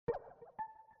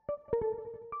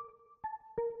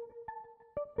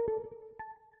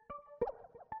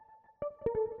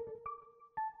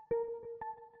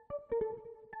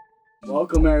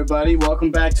Welcome, everybody.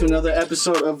 Welcome back to another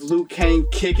episode of Luke Kang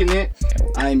Kicking It.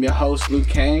 I am your host, Luke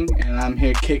Kang, and I'm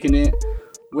here kicking it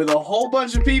with a whole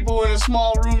bunch of people in a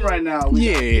small room right now.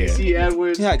 We got DC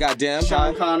Edwards. Yeah, goddamn.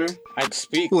 Sean Connor. I'd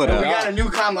speak. We got a new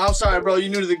comment. I'm sorry, bro.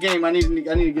 You're new to the game. I need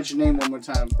to get your name one more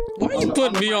time. Why are you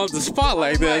putting me on the spot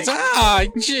like this?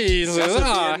 Jesus. That's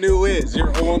what being new is.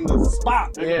 You're on the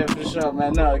spot. Yeah, for sure,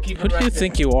 man. No, keep it Who do right you there.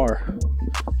 think you are?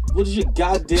 What is your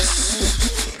goddamn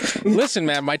Listen,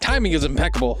 man, my timing is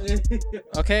impeccable.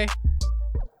 Okay?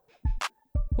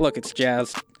 Look, it's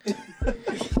Jazz.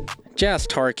 Jazz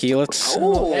Tarkey. Let's.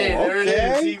 Oh, Hey, there it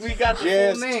is. See, we got the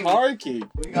Jazz full name.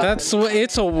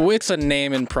 Tarkey. It's a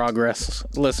name in progress.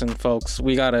 Listen, folks,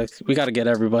 we gotta get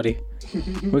everybody.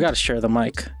 We gotta share the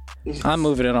mic. I'm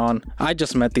moving it on. I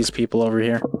just met these people over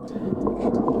here.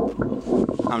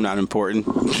 I'm not important.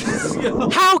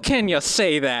 How can you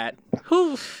say that?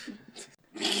 Who?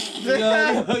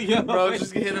 Bro,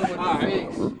 just hit him with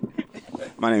the face.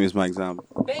 My name is Mike Zombie.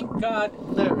 Thank God.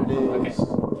 There it is.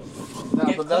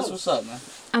 Nah, but that's what's up, man.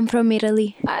 I'm from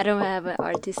Italy. I don't have an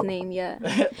artist name yet.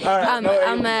 All right,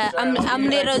 I'm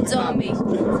Little Zombie.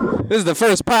 This is the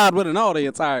first pod with an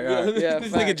audience. All right. Yeah,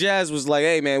 This nigga Jazz was like,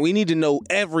 hey, man, we need to know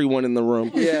everyone in the room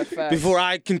before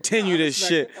I continue this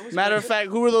shit. Matter of fact,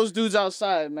 who are those dudes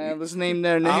outside, man? Let's name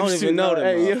their names. I don't even too. know them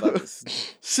Hey, yo,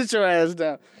 motherfuckers. sit your ass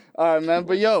down. All right, man.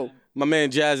 But yo, My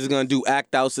man Jazz is going to do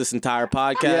act outs this entire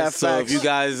podcast. Yeah, so facts. if you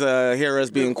guys hear us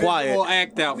being quiet. We'll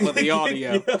act out for the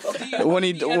audio. when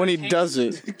he does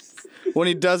it,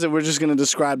 we're just gonna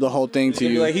describe the whole thing to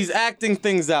you. Like, he's acting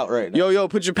things out right now. Yo,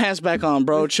 put your pants back on,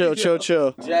 bro. Chill.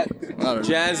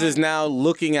 Jazz is now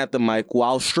looking at the mic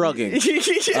while shrugging.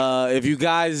 If you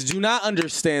guys do not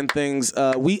understand things,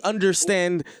 we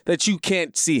understand that you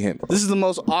can't see him. This is the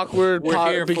most awkward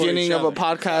here for beginning each of a other.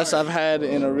 podcast I've had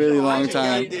in a really long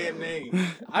time.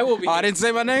 I will be. Oh, I didn't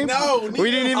say my name? No,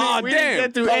 We didn't even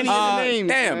get through any of the names.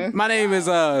 Damn. man. My name is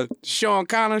Sean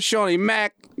Connor, Shawnee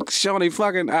Mac, Shawnee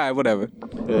fucking. All right, whatever.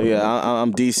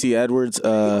 I'm DC Edwards.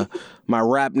 My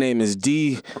rap name is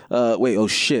D. Oh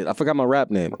shit, I forgot my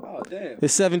rap name. Oh, damn.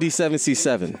 It's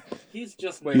 77C7. He's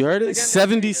just. You heard it?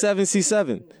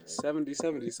 77C7.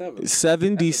 7077.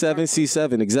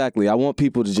 77C7, exactly. I want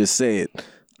people to just say it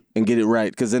and get it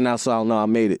right, because then that's how I'll know I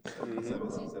made it.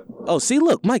 Oh, see,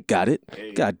 look, Mike got it.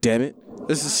 God damn it.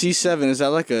 This is C7. Is that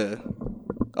like a?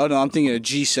 Oh no, I'm thinking of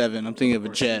G7. I'm thinking of a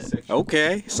jet.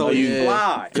 Okay, so Oh, you yeah.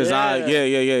 fly. Cause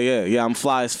yeah, I'm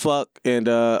fly as fuck, and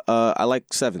I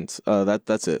like sevens.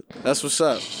 That's it. That's what's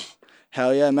up.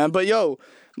 Hell yeah, man. But yo,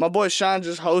 my boy Sean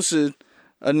just hosted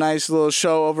a nice little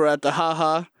show over at the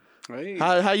Haha. Hey.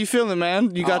 How you feeling,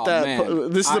 man? You got Oh, that? man.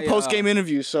 This is the I, post game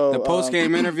interview. So The post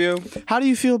game interview. how do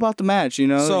you feel about the match? You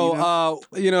know. So,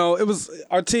 it was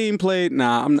our team played.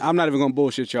 Nah, I'm not even gonna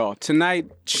bullshit y'all. Tonight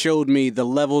showed me the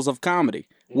levels of comedy,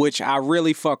 which I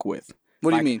really fuck with.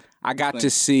 What do you mean? I got to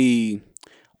see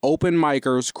open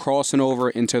micers crossing over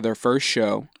into their first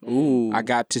show. Ooh. I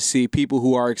got to see people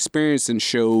who are experienced in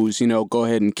shows, go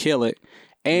ahead and kill it.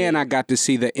 And I got to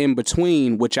see the in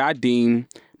between, which I deem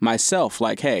myself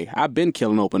like, hey, I've been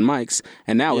killing open mics,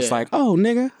 and now it's Yeah. like, oh,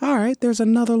 nigga, all right, there's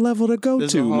another level to go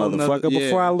There's to, a whole motherfucker, nother-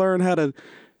 before yeah. I learn how to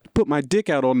put my dick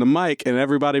out on the mic and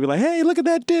everybody be like, hey, look at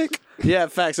that dick. Yeah,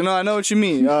 facts. No, I know what you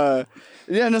mean.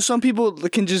 Some people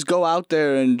can just go out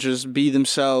there and just be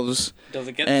themselves. Does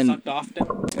it get And- sucked often?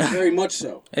 Very much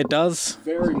so. It does.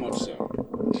 Very much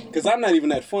so. Because I'm not even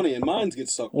that funny, and mine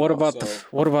gets sucked What off, about so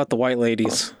what about the white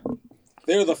ladies?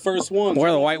 they're the first ones. Where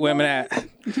are the white women at?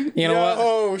 You know what?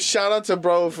 Oh, shout out to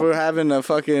bro for having a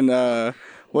fucking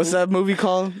what's that movie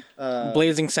called?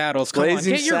 Blazing Saddles. Come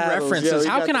Blazing on, get your Saddles. references. Yeah, we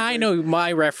How got can the I thing. know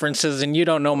my references and you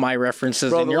don't know my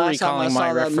references Bro, and the you're last time I recalling saw my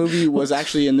that references? movie was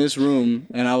actually in this room,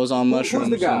 and I was on mushrooms.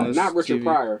 Who's the guy? on this Not Richard TV.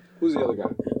 Pryor. Who's the other guy?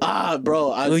 Ah,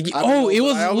 bro. I don't Oh, know, it but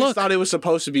was- I always look. thought it was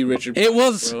supposed to be Richard. It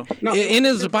was bro. in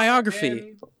his biography.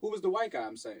 And who was the white guy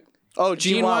I'm saying? Oh,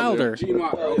 Gene Wilder. Gene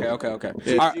Wilder. Okay.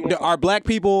 Are black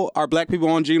people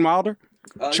on Gene Wilder?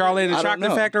 Charlie and the I don't Chocolate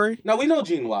know. Factory? No, we know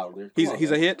Gene Wilder.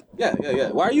 He's a hit? Yeah.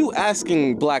 Why are you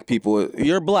asking black people?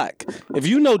 You're black. If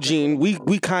you know Gene,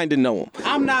 we kind of know him.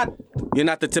 I'm not. You're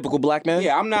not the typical black man?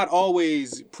 Yeah, I'm not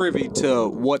always privy to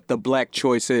what the black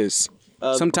choice is.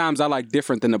 Sometimes I like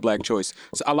different than the black choice.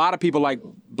 So a lot of people like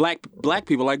black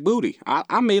people like booty.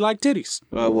 I may like titties.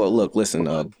 Well, look, listen.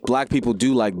 Black people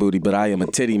do like booty, but I am a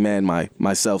titty man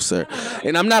myself, sir.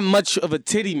 And I'm not much of a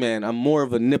titty man. I'm more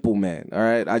of a nipple man. All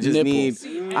right. I just need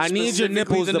your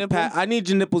nipples the to nipples? I need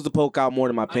your nipples to poke out more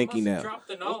than my pinky now.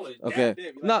 the knowledge. Okay. Damn,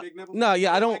 you like No, big nipples? no,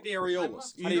 yeah, I don't. The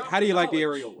areolas. How do you like the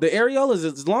areolas? The areolas,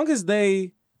 as long as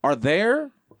they are there,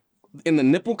 and the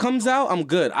nipple comes out, I'm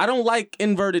good. I don't like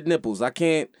inverted nipples. I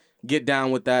can't get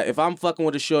down with that. If I'm fucking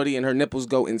with a shorty and her nipples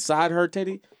go inside her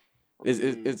titty,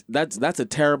 that's a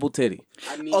terrible titty.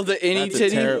 The innie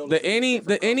titty?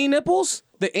 The innie nipples?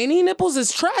 The innie nipples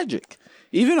is tragic.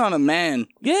 Even on a man.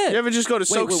 Yeah. You ever just go to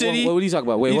Soak City? What are you talking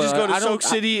about? You just go to Soak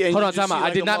City and hold you on, just time out. see,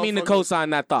 like, I did a not mean to motherfucker- co-sign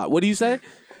that thought. What do you say?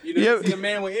 You never see a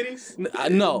man with itties?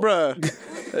 No. Bruh.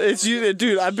 It's you,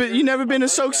 dude. You never been to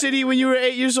Soak City when you were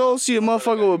 8 years old? See a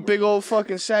motherfucker with big old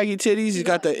fucking saggy titties? He's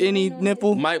got the innie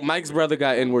nipple. Mike's brother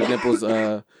got inward nipples.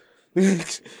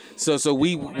 So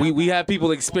we have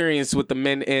people experienced with the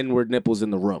men inward nipples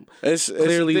in the room. It's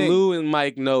Clearly, the thing. Lou and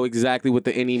Mike know exactly what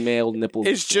the any male nipples.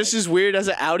 It's just like. as weird as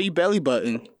an Audi belly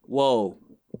button. Whoa.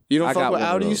 You don't I fuck got with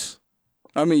one of Audis? those.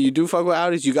 I mean, you do fuck with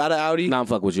Audis. You got an Audi? Nah, I'm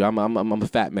fuck with you. I'm a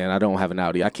fat man. I don't have an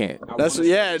Audi. I can't. That's no.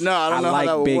 I don't know I how that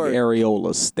like would big work.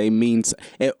 areolas. They mean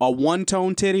a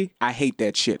one-tone titty. I hate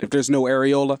that shit. If there's no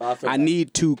areola, I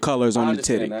need 2 colors on the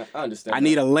titty. I understand. I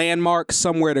need a landmark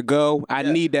somewhere to go. I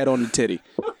need that on the titty.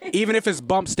 Even if it's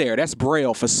bump stare, that's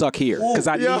braille for suck here. Because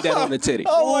I need that on the titty.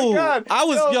 Oh my God! I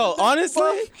was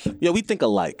honestly, we think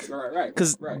alike. Right.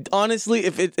 Because honestly,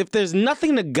 if there's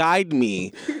nothing to guide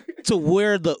me to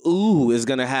where the ooh is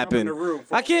gonna happen,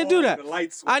 I can't do that.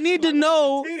 I need to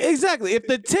know exactly if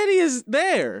the titty is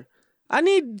there. I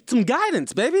need some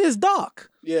guidance, baby. It's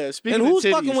dark. Yeah, speaking And of who's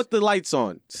titties, fucking with the lights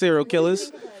on? Serial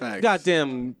killers, Facts.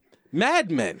 goddamn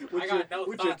madmen. I got no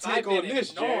thoughts. take I've been on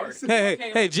this, ignored. Jazz?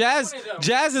 Hey, Jazz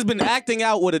has been acting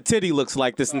out what a titty looks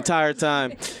like this entire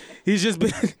time. He's just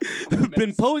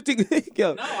been posting.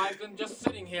 Yo. No, I've been just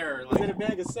sitting here. Is it a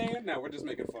bag of sand? No, we're just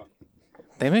making fun.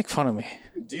 They make fun of me.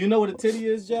 Do you know what a titty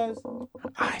is, Jazz?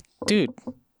 Dude,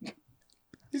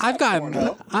 I've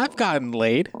gotten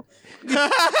laid.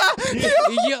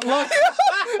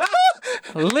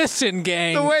 Look, listen,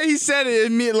 gang. the way he said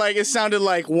it, it sounded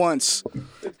like once.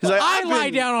 He's like, I lie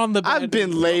down on the bed. I've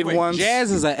been laid once.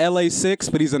 Jazz is a LA 6,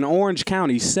 but he's an Orange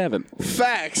County 7.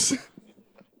 Facts.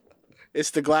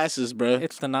 It's the glasses, bro.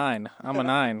 It's the 9. I'm a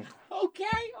 9. Okay.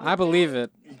 I believe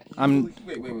it. I'm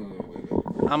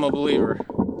a believer.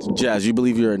 Jazz, you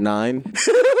believe you're a 9?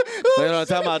 Wait, no,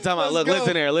 time out. Look, go.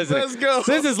 listen here. Let's go.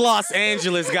 This is Los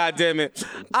Angeles, goddammit.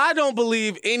 I don't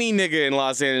believe any nigga in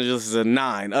Los Angeles is a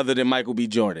 9 other than Michael B.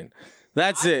 Jordan.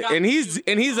 That's it. And he's a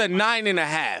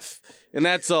 9.5. And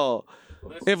that's all.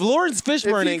 If Lawrence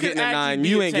Fishburne If he ain't could getting a actually 9, be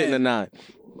you a ain't getting a 10. 9.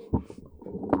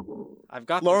 I've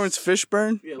got Lawrence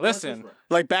Fishburne? Listen,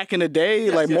 Like back in the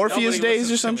day, like Morpheus nobody days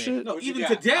or listens some to me. shit? No, Even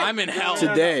got- today. I'm in hell.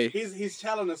 Today. He's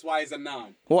telling us why he's a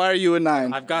 9. Why are you a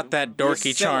 9? I've got that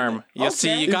dorky selling charm. it. You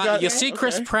see, Okay. you see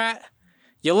Chris okay. Pratt.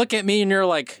 You look at me and you're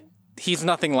like, he's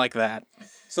nothing like that.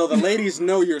 So the ladies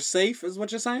know you're safe, is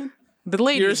what you're saying? The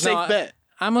ladies, You're a safe know bet.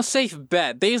 I'm a safe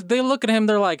bet. They look at him.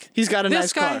 They're like, He's got a this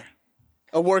nice guy, car.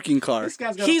 A working car.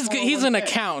 He's an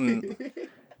accountant.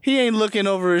 He ain't looking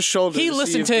over his shoulder. He to see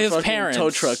listened if to the his fucking parents.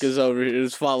 Tow truck is over here,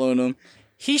 is following him.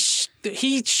 He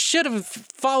should have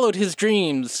followed his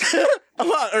dreams, A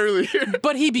lot earlier.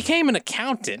 but he became an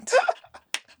accountant.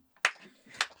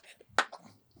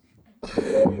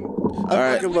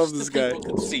 I fucking love this guy.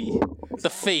 People could see the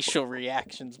facial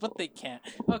reactions, but they can't.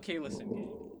 Okay, listen,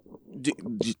 gang.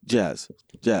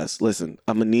 Jazz, listen.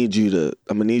 I'm gonna need you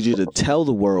to tell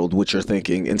the world what you're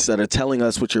thinking instead of telling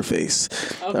us with your face.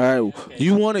 All right. okay.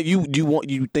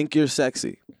 You think you're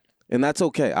sexy, and that's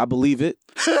okay. I believe it.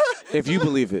 If you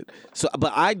believe it. So,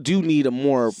 but I do need a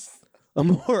more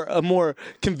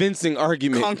convincing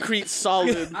argument. Concrete,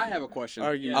 solid I have a question.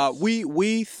 argument.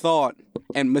 We thought,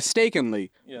 and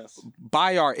mistakenly, Yes.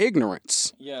 by our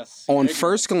ignorance, Yes. on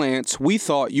first glance, we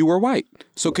thought you were white.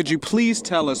 So could you please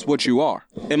tell us what you are?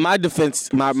 In my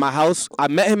defense, my house. I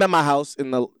met him at my house,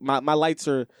 and my lights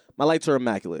are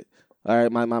immaculate. All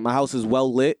right, my house is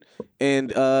well lit,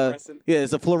 and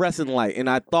it's a fluorescent light, and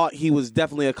I thought he was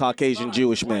definitely a Caucasian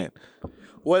Jewish man.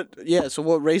 What? Yeah. So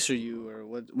what race are you, or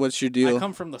what's your deal? I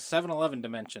come from the 7-Eleven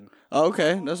dimension. Oh,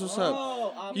 okay, that's what's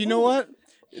up. You know what?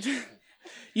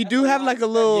 You do have like a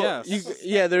little. Yes.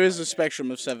 Yeah, there is a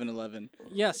spectrum of 7-Eleven.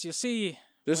 Yes, you see.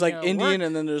 There's like Yeah, Indian, work.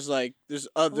 and then there's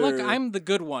other. Look, I'm the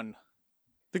good one.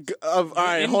 All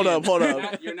right, hold up.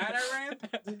 You're not Iran?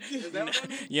 Is that what that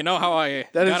means? You know how I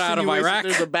That got out of insinuates that Iraq?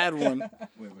 There's a bad one.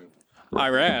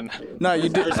 Iran. No, you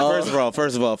did. First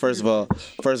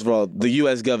of all, the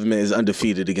U.S. government is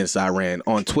undefeated against Iran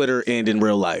on Twitter and in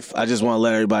real life. I just want to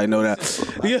let everybody know that.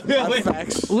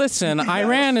 Facts. Listen,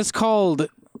 Iran is called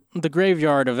the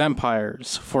graveyard of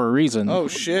empires for a reason. Oh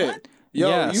shit. Yo,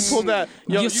 Yes. you pulled that.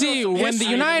 Yo, you see, know some when the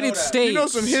history. United States, You know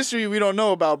some history we don't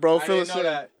know about, bro. Fill us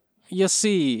in. you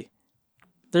see,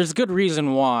 There's good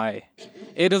reason why.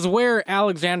 It is where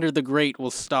Alexander the Great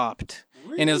was stopped.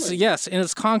 Really? In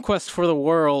his conquest for the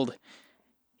world,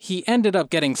 he ended up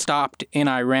getting stopped in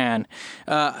Iran.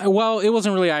 Well, it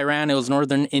wasn't really Iran, it was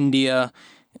northern India.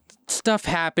 Stuff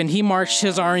happened. He marched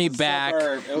his army back.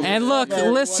 And look,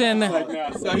 listen.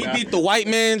 So he beat the white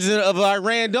men of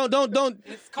Iran. Don't.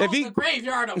 It's called the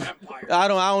Graveyard of Empire. I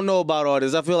don't know about all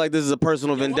this. I feel like this is a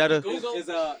personal vendetta.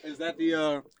 Is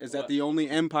that the only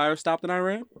empire stopped in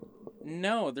Iran?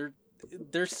 No,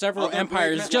 there's several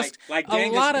empires. Just like a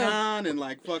Genghis lot of Khan and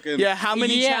like fucking how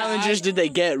many challenges did they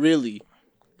get really?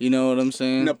 You know what I'm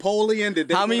saying? Napoleon. Did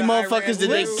they How many motherfuckers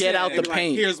did they get out the like,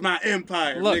 paint? Here's my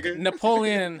empire, Look, nigga.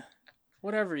 Napoleon,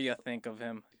 whatever you think of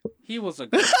him, he was a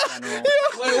good general. Wait,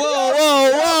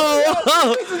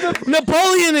 whoa.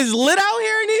 Napoleon is lit out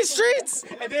here in these streets?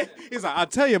 He's like, I'll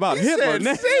tell you about Hitler.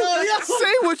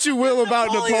 Say what you will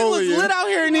about Napoleon was lit out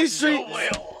here in these streets.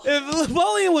 If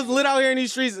Napoleon was lit out here in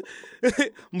these streets,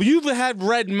 you've had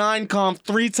read Mein Kampf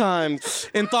 3 times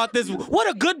and thought this, what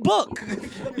a good book.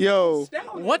 Yo.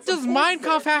 What does Mein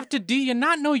Kampf have to do? You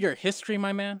not know your history,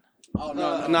 my man? Oh,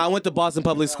 no, I went to Boston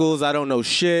Public Schools. I don't know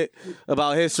shit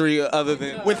about history other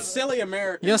than... With silly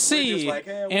Americans. You see,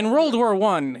 in World War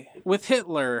I, with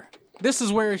Hitler, this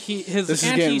is where his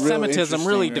anti-Semitism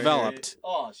really developed.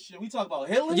 Oh shit, we talk about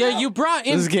Hitler? Yeah, you brought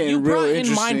in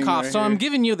Mein Kampf, so I'm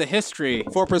giving you the history.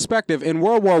 For perspective, in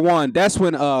World War I, that's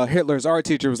when Hitler's art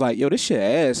teacher was like, "Yo, this shit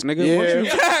ass, nigga.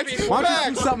 Why don't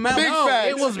you do something else?" No,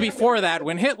 it was before that.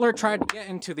 When Hitler tried to get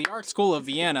into the art school of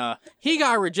Vienna, he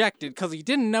got rejected because he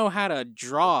didn't know how to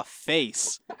draw a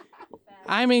face.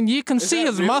 I mean, you can see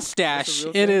his mustache.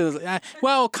 It is,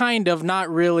 well, kind of, not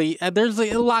really. There's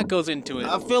a lot goes into it.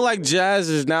 I feel like Jazz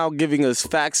is now giving us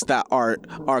facts that are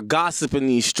gossip in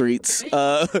these streets.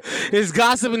 It's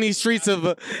gossip in these streets of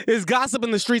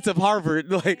the streets of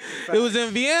Harvard. Like it was in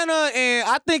Vienna, and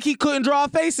I think he couldn't draw a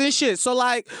face and shit. So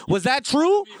like, was that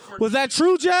true? Was that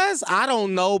true, Jazz? I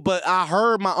don't know, but I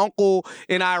heard my uncle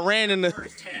in Iran in the.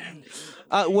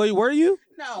 Wait, were you?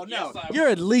 No. Yes, You're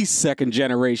at least second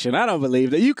generation. I don't believe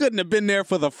that. You couldn't have been there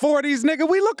for the 40s, nigga.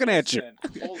 We looking at you.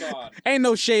 Hold on. Ain't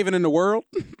no shaving in the world.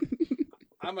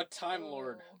 I'm a Time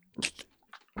Lord.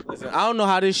 Listen, I don't know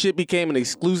how this shit became an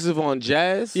exclusive on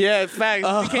Jazz. Yeah, in fact,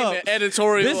 it became an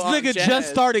editorial. This nigga just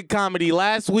started comedy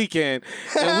last weekend,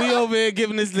 and we over here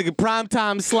giving this nigga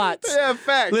primetime slots. Yeah,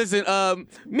 fact. Listen,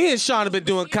 me and Sean have been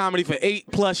doing comedy for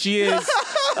 8+ years.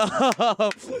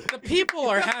 The people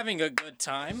are having a good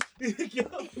time.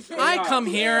 I come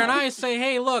here and I say,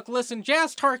 hey, look, listen,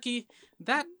 Jazz Tarkey,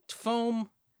 that foam,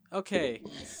 okay.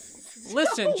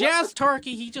 Listen, Jazz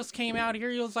Tarkey, he just came out here.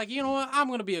 He was like, you know what? I'm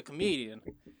going to be a comedian.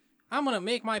 I'm going to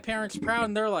make my parents proud.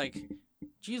 And they're like,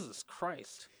 Jesus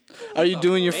Christ. Are you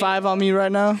doing your 5 on me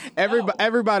right now?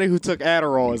 Everybody who took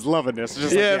Adderall is loving this.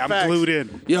 Just I'm glued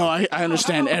in. Yo, I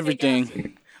understand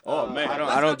everything. Oh man,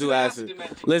 I don't do acid.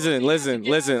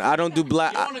 Listen. I don't do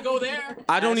black. You want to go there?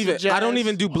 I don't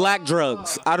even do black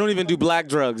drugs. I don't even do black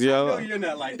drugs, yo. you're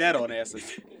not like that on acid.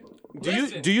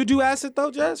 Do you do acid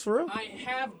though, Jazz? For real? I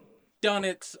have done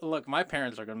it. Look, my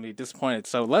parents are going to be disappointed,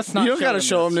 so let's not. You don't gotta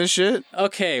show them this shit.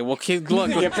 Okay, well,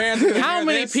 look. How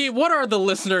many people? What are the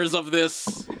listeners of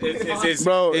this? It's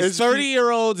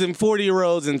 30-year-olds and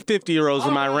 40-year-olds and 50-year-olds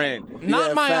from Iran.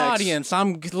 Not my audience.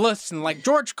 Listen, like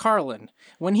George Carlin.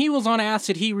 When he was on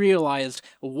acid, he realized,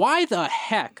 why the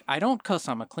heck? I don't cuss,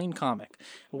 I'm a clean comic.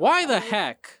 Why the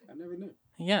heck? I never knew.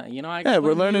 Yeah, you know,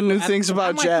 we're learning new things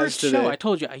about Jazz today. Show, I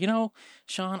told you,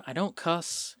 Sean, I don't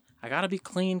cuss. I gotta be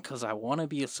clean because I want to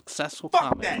be a successful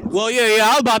comic. Well, yeah,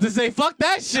 I was about to say, fuck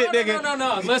that shit, nigga.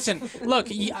 No. Listen, look,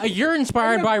 you're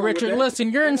inspired by Richard.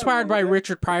 Listen, you're inspired by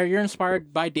Richard Pryor. You're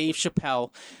inspired by Dave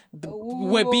Chappelle.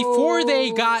 Before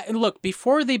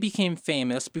they became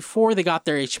famous, before they got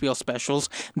their HBO specials,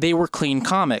 they were clean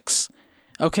comics.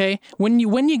 Okay, when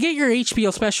you get your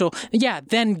HBO special,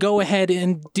 then go ahead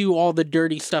and do all the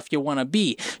dirty stuff you want to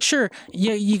be. Sure,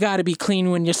 you got to be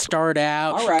clean when you start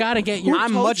out. All right. Got to get your.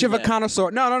 I'm much of a connoisseur.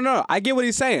 No. I get what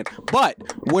he's saying. But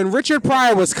when Richard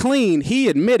Pryor was clean, he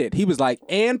admitted, he was like,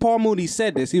 and Paul Mooney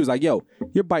said this. He was like, "Yo,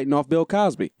 you're biting off Bill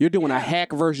Cosby. You're doing a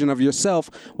hack version of yourself.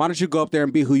 Why don't you go up there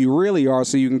and be who you really are,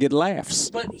 so you can get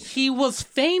laughs?" But he was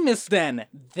famous then.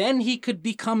 Then he could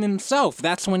become himself.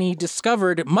 That's when he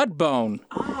discovered Mudbone.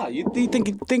 Ah, you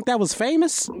think that was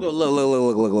famous?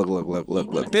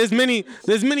 Look. There's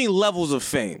many levels of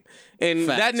fame, and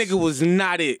that nigga was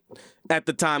not it at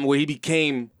the time where he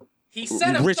became He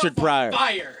set Richard Pryor. On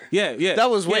fire. Yeah. That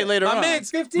was way later my on.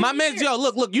 Man's, yo,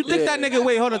 look, you think that nigga,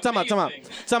 wait, hold on, time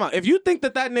out. If you think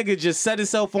that nigga just set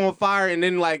himself on fire and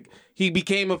then, like, he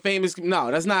became a famous, no,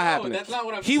 that's not happening. That's not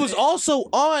what I'm He saying. was also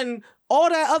on all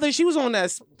that other, she was on that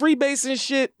freebasing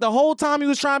shit the whole time he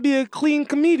was trying to be a clean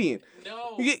comedian.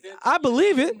 No. I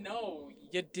believe it. No.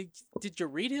 Did you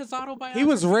read his autobiography? He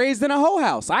was raised in a hoe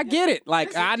house. I get it.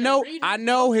 Like I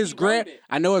know his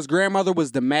grandmother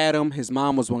was the madam. His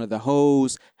mom was one of the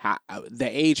hoes. The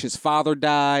age his father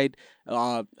died.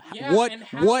 What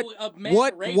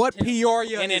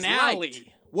Peoria in is an alley?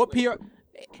 Like. What Peoria?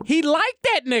 He liked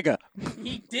that nigga.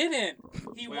 He didn't.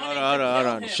 He wanted to Hold kill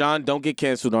on. him. Sean, don't get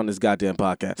canceled on this goddamn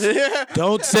podcast.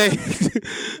 Don't say.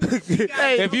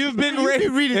 If you've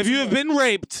been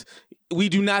raped, we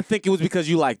do not think it was because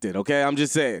you liked it, okay? I'm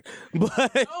just saying.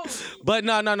 But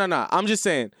no. I'm just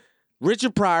saying.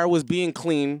 Richard Pryor was being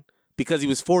clean because he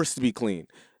was forced to be clean.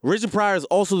 Richard Pryor is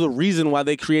also the reason why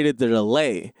they created the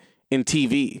delay in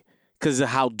TV because of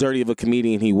how dirty of a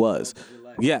comedian he was.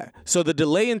 Yeah. So the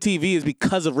delay in TV is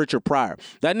because of Richard Pryor.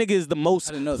 That nigga is the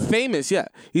most famous. Yeah.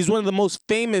 He's one of the most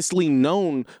famously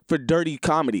known for dirty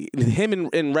comedy. Him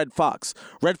and Red Fox.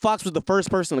 Red Fox was the first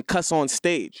person to cuss on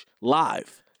stage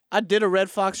live. I did a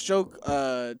Red Fox joke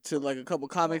to like a couple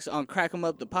comics on Crack 'Em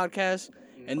Up, the podcast,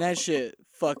 and that shit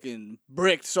fucking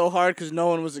bricked so hard because no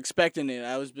one was expecting it.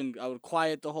 I was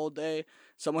quiet the whole day.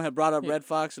 Someone had brought up Red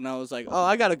Fox, and I was like, "Oh,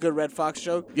 I got a good Red Fox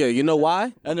joke." Yeah, you know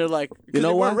why? And they're like, "You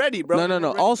know why?" Ready, bro.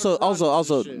 No. Also,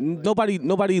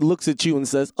 nobody looks at you and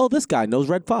says, "Oh, this guy knows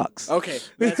Red Fox." Okay.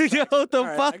 Yo, what the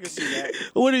right, fuck? I can see that.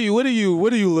 What are you,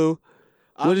 Lou?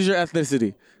 What is your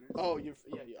ethnicity? Oh,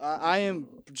 I am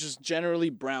just generally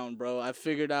brown, bro. I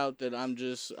figured out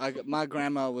that my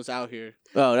grandma was out here.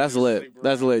 Oh, that's lit.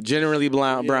 That's lit. Generally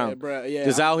brown. Yeah.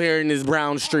 Just out here in these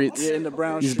brown streets. Yeah, in the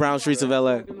brown These brown streets of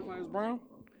LA.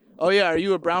 Oh, yeah. Are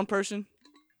you a brown person?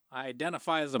 I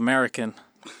identify as American.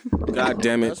 God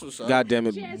damn it. That's what's up. God damn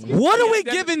it. What are we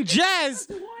giving Jazz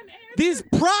these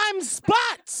prime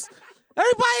spots?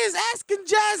 Everybody is asking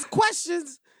Jazz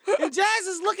questions, and Jazz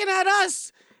is looking at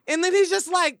us, and then he's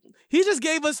just like, he just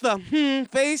gave us the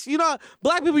face. You know,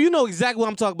 black people, you know exactly what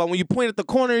I'm talking about. When you point at the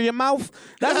corner of your mouth,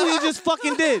 that's what he just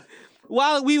fucking did.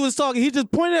 While we was talking, he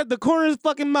just pointed at the corner of his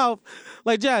fucking mouth.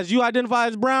 Like, Jazz, you identify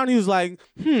as brown? He was like,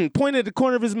 pointed at the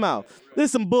corner of his mouth. This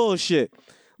is some bullshit.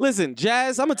 Listen,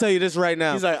 Jazz, I'm going to tell you this right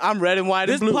now. He's like, I'm red and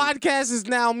white and blue. This podcast is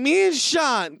now me and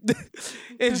Sean.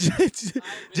 And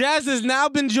Jazz has now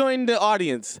been joining the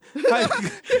audience.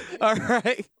 All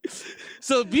right.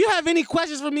 So if you have any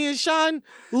questions for me and Sean,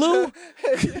 Lou?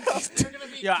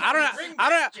 Yeah,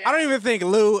 I don't even think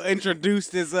Lou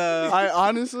introduced his I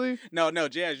honestly? No,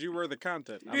 Jazz, you were the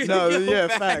content. No, yeah,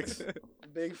 facts.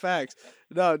 Big facts.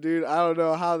 No, dude, I don't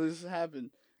know how this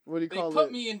happened. What do you call it? They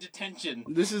put me in detention.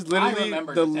 This is literally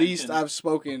the least I've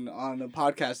spoken on a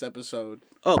podcast episode.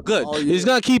 Oh, good. It's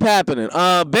going to keep happening.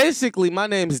 Basically, my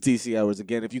name is DC Edwards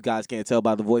again, if you guys can't tell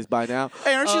by the voice by now.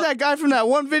 Hey, aren't you that guy from that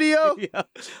one video? Yeah.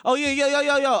 Oh, yeah,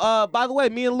 yo. By the way,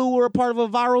 me and Lou were a part of a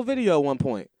viral video at one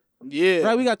point. Yeah.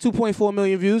 Right, we got 2.4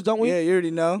 million views, don't we? Yeah, you already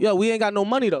know. Yo, we ain't got no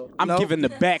money, though. I'm giving the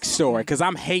backstory because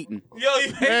I'm hating. Yo,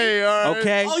 you Hey, all right.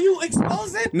 Okay. Oh, you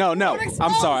exposing? No.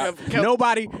 I'm sorry.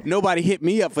 Nobody hit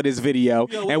me up for this video,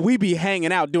 and we be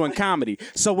hanging out doing comedy.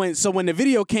 So when the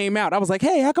video came out, I was like,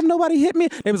 "Hey, how come nobody hit me?"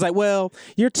 They was like, "Well,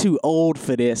 you're too old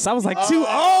for this." I was like, "Too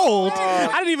old?"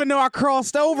 I didn't even know I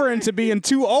crossed over into being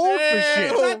too old for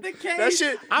shit. That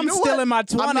shit. I'm still in my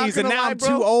 20s, and now I'm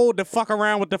too old to fuck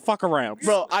around with the fuck around.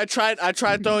 Bro, I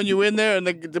tried throwing you in there, and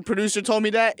the producer told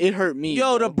me that. It hurt me.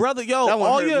 Yo, bro. the brother, yo, That one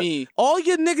all hurt me.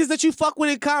 your niggas that you fuck with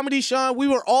in comedy, Sean, we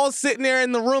were all sitting there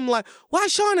in the room like, why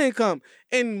Sean ain't come?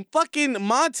 And fucking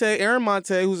Aaron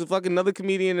Monte, who's a fucking another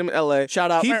comedian in LA. Shout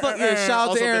out. Shout out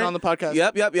also to Aaron. been on the podcast.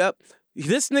 Yep.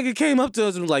 This nigga came up to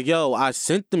us and was like, yo, I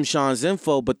sent them Sean's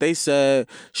info, but they said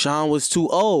Sean was too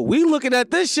old. We looking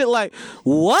at this shit like,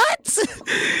 what?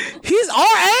 He's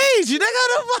our age. You nigga,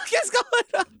 what the fuck is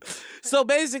going on? So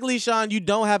basically, Sean, you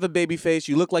don't have a baby face.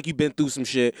 You look like you've been through some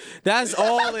shit. That's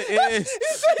all it is.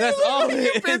 That's all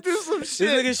it is. Been through some shit.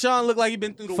 This nigga Sean look like he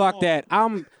been through the Fuck wall. that.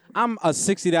 I'm a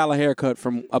 $60 haircut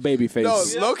from a baby face.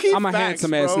 No, low key. I'm a facts,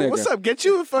 handsome ass bro. nigga. What's up? Get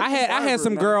you a fucking. I had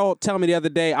some barber, girl tell me the other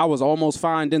day I was almost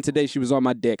fine. Then today she was on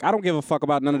my dick. I don't give a fuck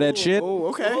about none of that shit. Oh,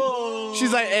 okay.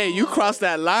 She's like, hey, you crossed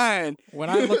that line. When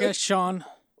I look at Sean,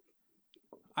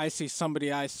 I see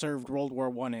somebody I served World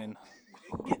War I in.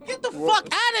 Get the fuck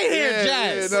out of here,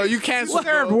 Jazz. Yeah, no, you can't.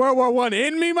 Served World War I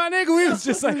in me, my nigga. We was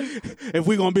just like, if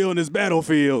we gonna be on this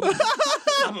battlefield,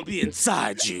 I'm gonna be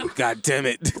inside you. God damn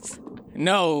it.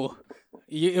 No,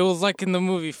 it was like in the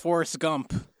movie Forrest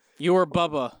Gump. You're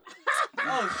Bubba.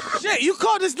 Oh shit! You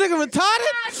called this nigga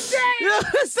retarded? This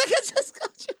nigga just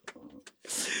called you.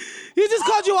 He just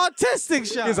called you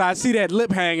autistic, Sean. Because I see that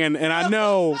lip hanging, and I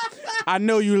know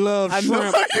you love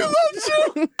shrimp. I see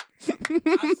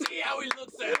how he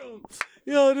looks at him.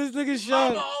 Yo, this nigga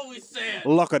Sean. Mama always said.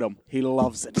 Look at him. He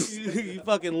loves it. He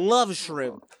fucking loves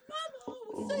shrimp.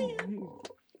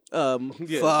 Yeah.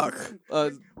 Fuck.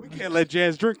 We can't let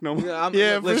Jazz drink no more.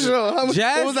 Yeah, for sure. What was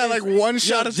that, like one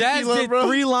shot of Jazz tequila, did bro?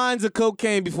 3 lines of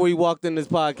cocaine before he walked in this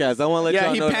podcast. I want to let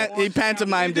y'all know that. He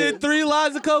pantomimed He it. did 3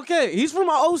 lines of cocaine. He's from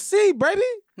our OC, baby.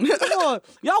 Come on.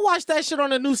 Y'all watch that shit on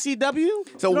the new CW?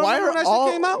 So You don't why remember are when that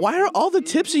shit came out? why are all the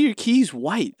tips of your keys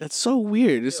white? That's so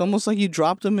weird. It's almost like you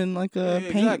dropped them in like a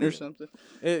paint exactly. or something.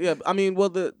 Yeah, I mean, well,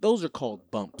 those are called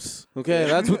bumps. Okay,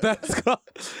 that's what that's called.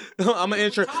 I'm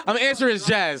gonna answer as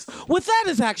Jazz. What that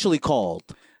is actually called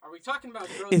Are we talking about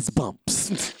drugs? is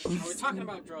bumps. Are we talking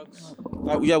about drugs?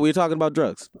 Yeah, we're talking about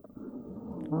drugs.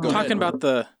 Talking about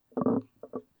the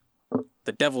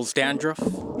devil's dandruff.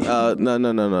 No.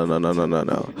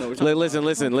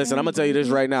 Listen. I'm gonna tell you this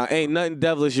right now. Ain't nothing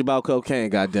devilish about cocaine.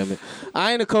 Goddammit.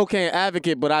 I ain't a cocaine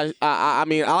advocate, but I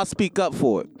mean, I'll speak up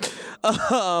for it.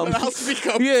 I'll speak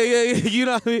up. Yeah. You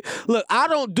know what I mean? Look, I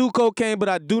don't do cocaine, but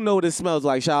I do know what it smells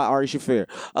like. Shout out Ari Shaffir.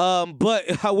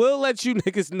 But I will let you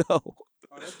niggas know.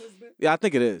 Yeah, I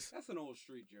think it is. That's an old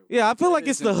street joke. Yeah, I feel like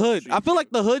it's the hood. I feel like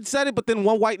the hood said it, but then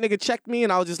one white nigga checked me,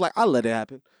 and I was just like, I'll let it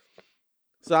happen.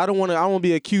 So I don't want to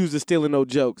be accused of stealing no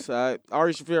jokes. Ari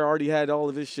Shaffir already had all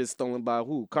of his shit stolen by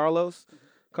who? Carlos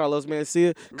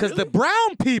Mencia. Because the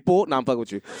brown people. Nah, I'm fucking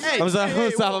with you. I'm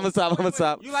gonna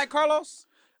stop. You like Carlos?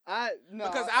 No,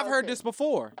 Because I've heard this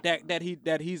before.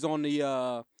 That he's on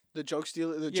the joke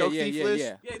stealer, the joke thief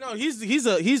list. Yeah, no,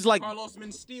 he's like Carlos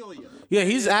Mencia. yeah,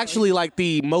 he's actually like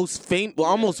the most famous,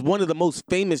 almost one of the most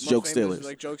famous joke stealers.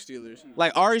 Like joke stealers.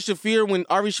 Like Ari Shaffir, when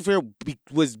Ari Shaffir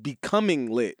was becoming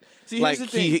lit, See, like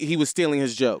here's the thing. he was stealing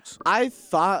his jokes. I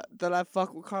thought that I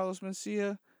fucked with Carlos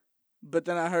Mencia, but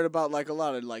then I heard about like a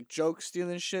lot of like joke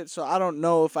stealing shit. So I don't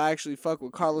know if I actually fuck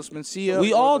with Carlos Mencia.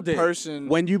 We or all the did. Person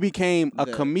When you became a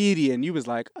Yeah. comedian, you was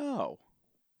like, oh.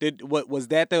 Was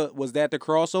that the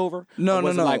crossover? No, Or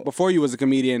was no. it like before you was a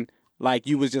comedian, like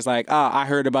you was just like, I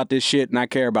heard about this shit and I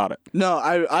care about it. No,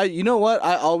 I you know what?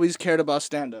 I always cared about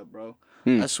stand up, bro.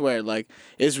 I swear, like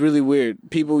it's really weird.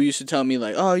 People used to tell me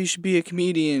like, "Oh, you should be a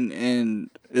comedian,"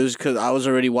 and it was because I was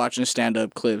already watching stand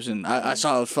up clips, and I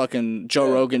saw fucking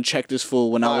Joe Rogan check this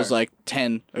fool when I was like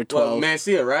 10 or 12.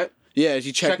 Mancia, right? Yeah,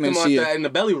 he checked Mencia. in the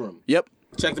belly room. Yep.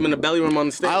 Checked him in the belly room on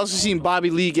the stage. I also seen Bobby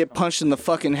Lee get punched in the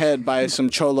fucking head by some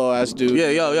cholo ass dude. Yeah,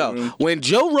 yo. When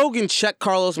Joe Rogan checked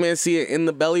Carlos Mencia in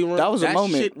the belly room, That was a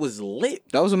moment. Shit was lit.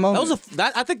 That was a moment.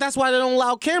 I think that's why they don't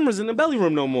allow cameras in the belly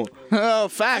room no more. Oh,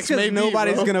 facts. Maybe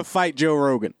Nobody's gonna fight Joe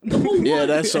Rogan. Yeah,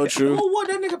 that's so true. What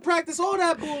that nigga practice all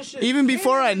that bullshit. Even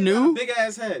before I knew, Big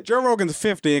ass head. Joe Rogan's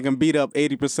 50 and can beat up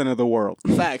 80% of the world.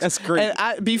 facts. That's great.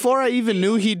 And before I even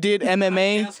knew he did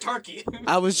MMA, That's Turkey.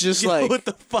 I was just like, What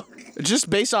the fuck? just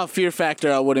based off Fear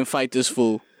Factor, I wouldn't fight this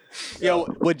fool. Yo,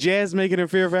 would Jazz make it in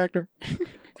Fear Factor?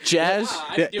 Jazz?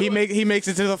 Yeah, he makes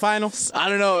it to the finals. I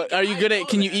don't know. Are you good at?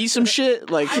 Can you eat some shit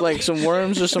like some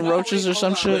worms or some roaches or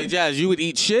some Wait, shit? Jazz, you would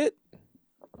eat shit?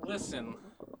 Listen,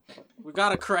 we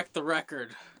gotta correct the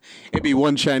record. It'd be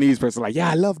one Chinese person like, yeah,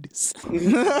 I love this.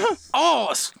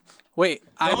 Oh, wait.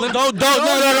 I lived. No,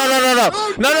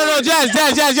 Jazz.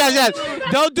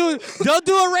 Don't do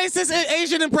a racist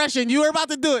Asian impression. You were about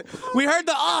to do it. We heard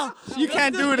the You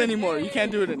can't do it anymore. You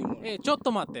can't do it anymore. ちょっ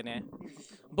と待ってね。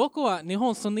僕は日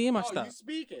本住んでいました。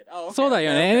 speak it. Oh, そうだ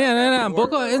よね。いや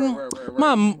僕は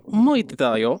まあもう言って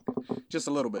たよ。 Just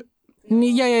a little bit.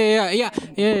 いや。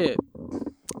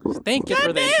Thank you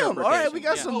for the Damn. interpretation. All right, we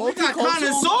got some multicultural.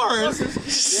 connoisseurs.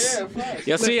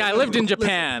 You see, I lived in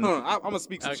Japan. I'm gonna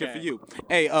speak some shit Okay. for you.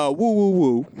 Hey, woo woo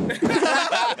woo.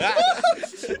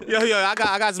 Yo, I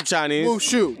got some Chinese. Oh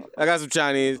shoot. I got some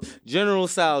Chinese. General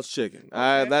Tso's chicken. All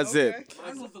right, that's it.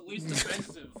 Mine was the least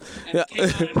offensive Yeah.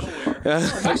 and came out of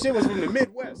nowhere. My shit was from the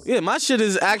Midwest. Yeah, my shit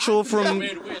is actual from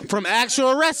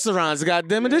actual restaurants. God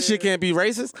damn it, this shit can't be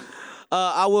racist.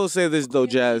 I will say this though,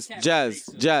 Jazz. I'm gonna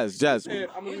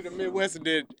do the Midwest and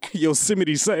then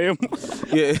Yosemite Sam.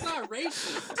 Yeah. It's not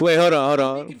racist. Wait, hold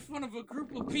on. Making fun of a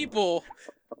group of people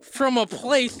from a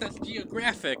place that's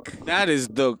geographic. That is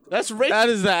That's racist. that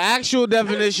is the actual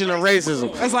definition of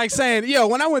racism. That's like saying, yo,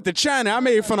 when I went to China, I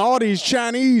made fun of all these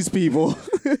Chinese people.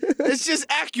 It's just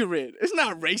accurate. It's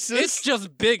not racist. It's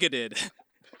just bigoted.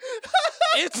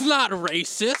 It's not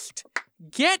racist.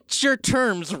 Get your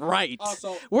terms right.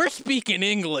 Also- We're speaking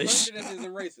English. is a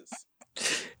racist.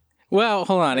 Well,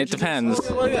 hold on. It depends.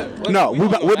 No, we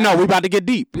about to get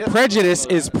deep. Prejudice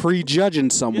is prejudging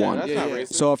someone. that's not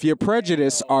racist. So if you're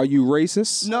prejudiced, are you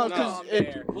racist? No,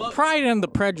 because Pride and the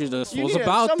Prejudice was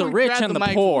about the rich and the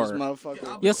poor.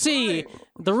 You see,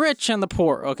 the rich and the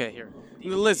poor. Okay, here.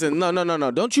 Listen,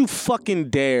 no. Don't you fucking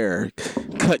dare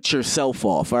cut yourself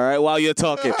off, all right, while you're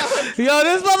talking. Yo,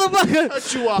 this motherfucker.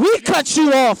 Cut you off. We cut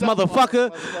you off,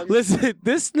 motherfucker. Listen,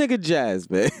 this nigga Jazz,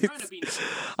 man.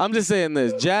 I'm just saying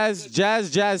this. Jazz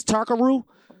Tarkaru?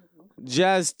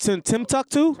 Jazz Tim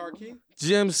Tuck-Too?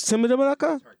 James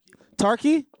Timidamaka?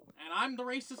 Tarky? And I'm the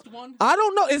racist one? I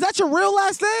don't know. Is that your real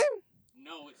last name?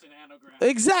 No, it's an anagram.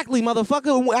 Exactly,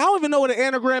 motherfucker. I don't even know what an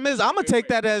anagram is. I'm going to take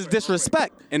that as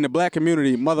disrespect. In the black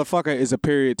community, motherfucker is a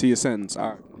period to your sentence. All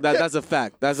right. That's a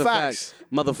fact. That's a fact.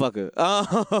 Motherfucker.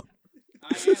 I am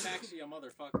actually a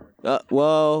motherfucker.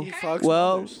 Well, fucks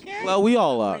well, we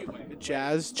all are.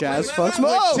 Jazz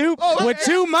fucks. With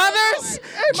two mothers?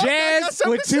 Jazz,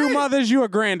 with two mothers, you a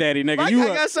granddaddy, nigga. Mike,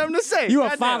 I got something to say. You a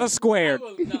father squared.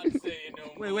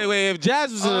 Wait. If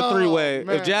Jazz was in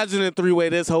a three-way,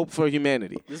 there's hope for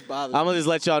humanity. This bothers I'm gonna just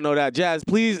let y'all know that. Jazz,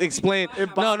 please explain.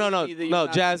 No,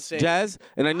 Jazz,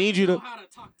 and I need you to. How to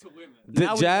talk to women.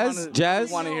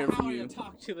 Jazz. want to hear from How you. to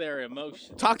talk to their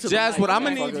emotions. Talk to Jazz, the what mic, I'm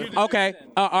gonna need motherfucker. you to.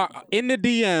 Okay. In the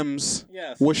DMs,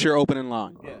 Yes. what's your opening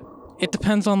line? It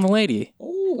depends on the lady.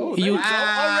 Already,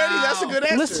 that's a good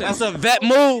answer. Listen. That's a vet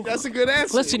move. That's a good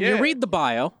answer. Listen, you read the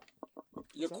bio.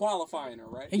 You're qualifying her,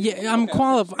 right? Yeah, I'm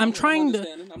I'm trying to.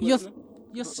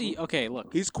 You see, okay,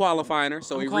 look. He's qualifying her,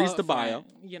 so he reads the bio.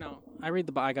 You know, I read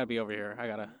the bio. I gotta be over here.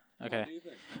 Okay.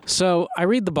 So I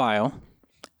read the bio,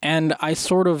 and I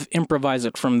sort of improvise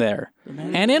it from there.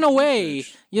 And in a way,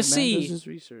 you see,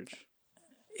 research.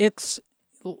 it's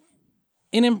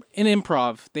in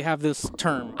improv. They have this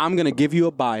term. I'm gonna give you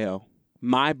a bio,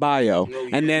 my bio,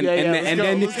 and then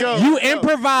let's go. you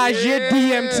improvise your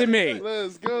DM to me.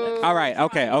 Let's go. All right.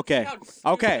 Okay.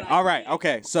 All right.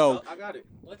 Okay. So I got it.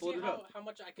 Let's see how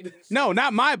much I can. no,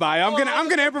 not my bio. I'm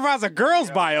gonna improvise a girl's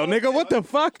bio, nigga. What the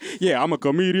fuck? Yeah, I'm a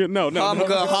comedian. No. I'm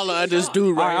gonna holler at this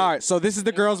dude right All right. So this is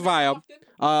the girl's bio.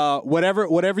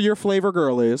 Whatever your flavor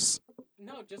girl is.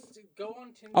 No, just go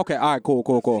on Tinder. Okay. All right. Cool.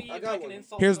 See if I can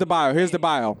insult Here's the bio. Here's the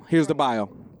bio. Here's the bio.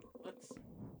 Let's.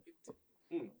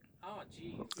 Oh,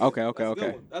 geez.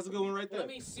 Okay. That's a good one right there. Let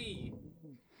me see.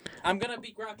 I'm gonna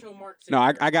be Groucho Marx. No,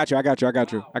 I got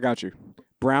you.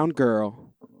 Brown girl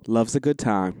loves a good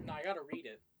time. No, I gotta read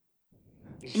it.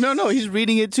 No, he's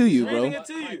reading it to you, bro.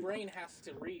 My brain has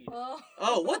to read.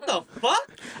 Oh, what the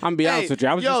fuck? I'm gonna be honest with you.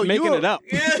 I was just making it up.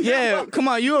 Yeah, come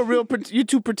on, you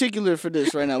too particular for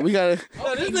this right now. We gotta.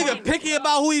 Yo, this nigga picky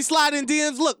about who he sliding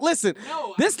DMs. Look, listen.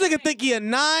 No, This nigga think he a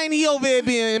 9. He over here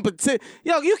being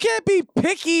Yo, you can't be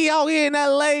picky out here in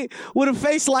LA with a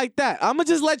face like that. I'ma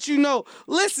just let you know.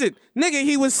 Listen, nigga,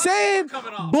 he was saying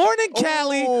born in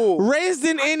Cali, raised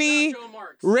in NE,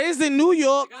 raised in New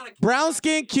York, brown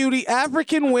skin cutie,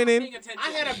 African winning. I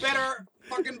had a better.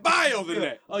 Fucking bio than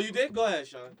that. Oh, you did? Go ahead,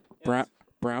 Sean.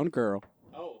 Brown girl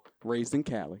Oh. raised in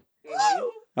Cali.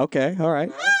 Okay. All right.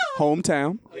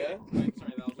 Hometown. Yeah.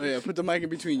 Oh, yeah, put the mic in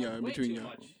between y'all. Way too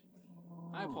much.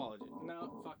 I apologize.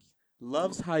 No, fuck.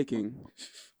 Loves hiking.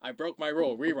 I broke my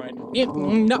rule. Rewind.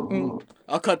 No.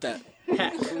 I'll cut that.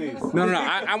 No.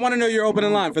 I want to know your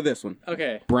opening line for this one.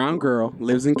 Okay. Brown girl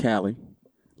lives in Cali.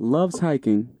 Loves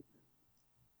hiking.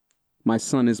 My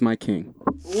son is my king.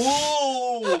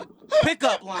 Ooh.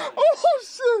 Pickup line. Oh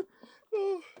shit!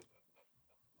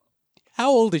 How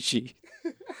old is she?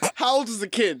 How old is the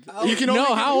kid? You can only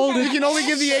how old is? You can only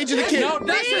give the age of the kid. No,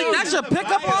 That's your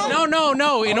pickup line?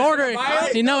 No. In order,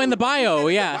 in the bio,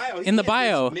 yeah, in the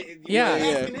bio,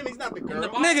 yeah.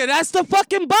 Nigga, that's the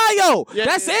fucking bio.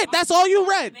 That's it. That's all you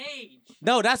read.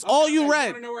 No, that's all you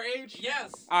read. Know her age?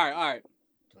 Yes. All right.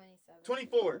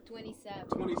 27.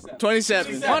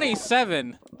 27.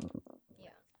 27.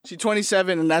 She's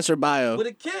 27, and that's her bio. With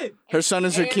a kid. Her son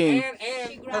is her king.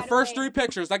 Her first 3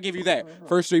 pictures, I give you that.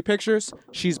 First 3 pictures,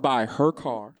 she's by her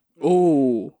car.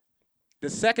 Ooh. The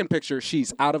second picture,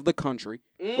 she's out of the country.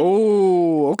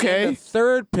 Ooh. Okay. The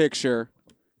third picture,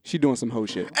 she doing some hoe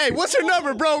shit. Hey, what's her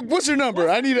number, bro? What's her number?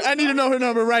 I need to know her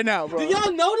number right now, bro. Do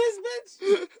y'all know this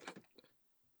bitch?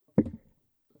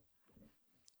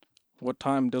 What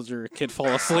time does your kid fall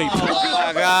asleep? Oh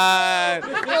my god.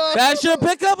 That's your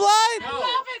pickup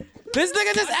line? This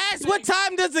nigga just asked what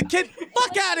time does the kid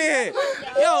fuck out of here.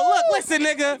 Yo, look, listen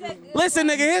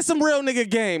nigga, here's some real nigga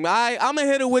game. I'ma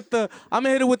hit it with the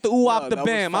ooh op the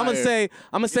bam. I'ma say,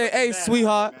 hey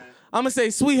sweetheart. I'ma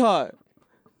say, sweetheart.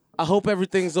 I hope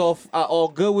everything's all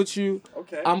good with you.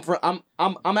 Okay. I'm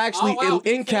actually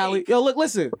in Cali. Yo, look,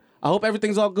 listen. I hope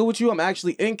everything's all good with you. I'm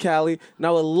actually in Cali, and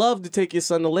I would love to take your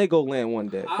son to Legoland one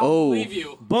day. I'll believe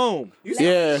you. Boom.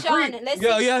 Yeah. Sean, let's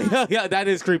Yeah. That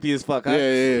is creepy as fuck. Huh?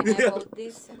 Yeah. I wrote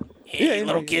this. Hey,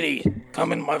 little kitty,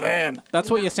 come in my van.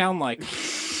 That's what you sound like.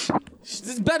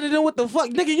 It's better than what the fuck,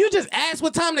 nigga. You just asked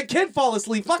what time the kid fall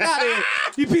asleep. Fuck out of here,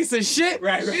 you piece of shit.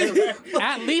 Right.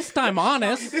 At least I'm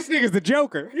honest. This nigga's the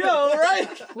Joker. Yo, right?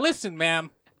 Listen,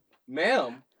 ma'am.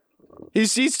 Ma'am.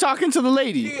 He's talking to the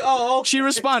lady. Oh, She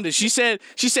responded. She said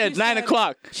 9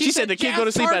 o'clock. She said the kid go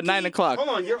to sleep at 9 o'clock. Hold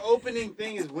on, your opening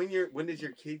thing is when does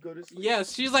your kid go to sleep?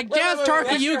 Yes, she's like, Jazz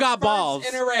Tarky, you got balls.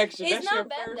 Interaction. It's not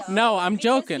bad though. No, I'm because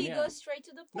joking. He goes straight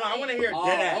to the point. No, I want to hear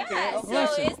dead ass. Yeah,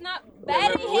 okay. so it's not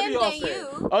better him than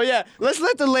you. Oh yeah, let's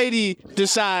let the lady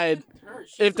decide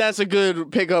if that's a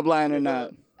good pickup line or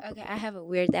not. Okay, I have a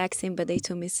weird accent, but they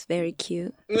told me it's very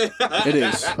cute. It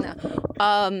is.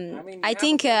 I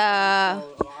think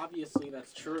Obviously,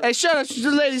 that's true. Hey, shut up!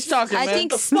 The lady's talking, I man.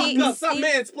 think Steve. Stop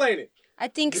mansplaining. I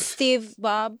think Steve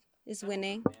Bob is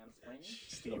winning.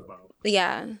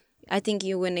 Yeah, I think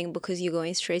you're winning because you're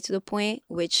going straight to the point,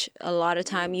 which a lot of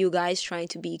time you guys trying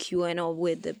to be QAnon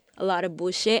with a lot of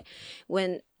bullshit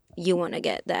when you want to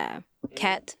get the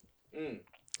cat.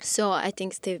 So I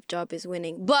think Steve Jobs is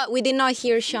winning, but we did not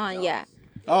hear Sean yet.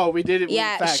 Oh, we did it.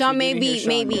 Yeah, facts. Sean, We didn't hear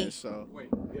maybe. yet, so.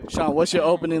 Sean, what's your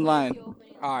opening line?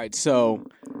 All right, so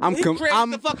I'm He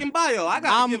created the fucking bio. I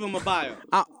gotta give him a bio.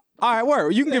 all right,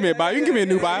 word. You can give me a bio. You can give me a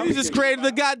new bio. You just created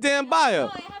the goddamn bio.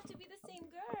 it have to be the same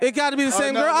girl. It got to be the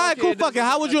same no, girl. no, All right, okay, cool. it Fuck it. doesn't-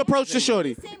 How would you approach the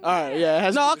shorty? All right, yeah. It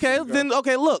has No, to be okay, the same girl.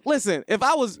 then look, listen.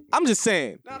 I'm just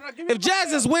saying. If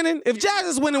Jazz is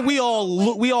winning, we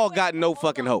all got no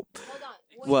fucking hope. Hold on.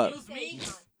 What? Excuse me.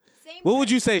 Same What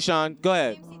would you say, Sean? Go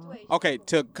ahead. situation. Okay,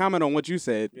 to comment on what you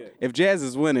said, if Jazz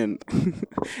is winning,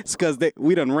 it's because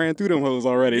we done ran through them hoes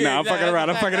already. Nah, I'm fucking around.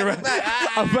 I'm fucking around.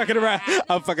 I'm fucking around.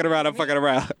 I'm fucking around. I'm fucking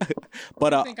around.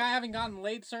 But You think I haven't gotten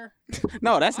laid, sir?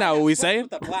 no, that's not what we saying.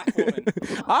 The black woman.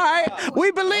 All right, we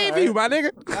believe you, my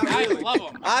nigga. I love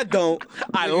him. I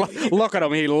don't. Look at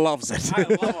him. He loves it. I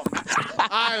love him.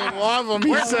 I love him.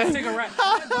 He Where's my said. cigarette?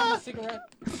 Where's my cigarette?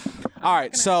 All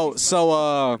right, so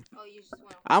Oh, you just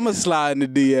want. I'm gonna slide in the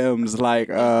DMs like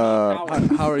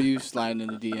How are you sliding in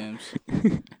the DMs?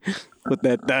 what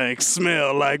that thing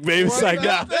smell like, baby. It's like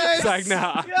nah. It's like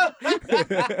nah.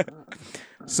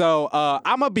 So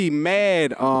I'm gonna be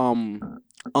mad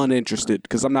uninterested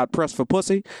because I'm not pressed for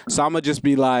pussy. So I'm gonna just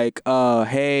be like,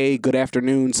 hey, good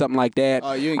afternoon, something like that.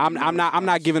 Oh, you ain't I'm giving it I'm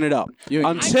not giving it up You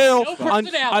ain't- until I got no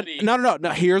personality. no.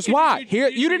 Here's why. Here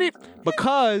you didn't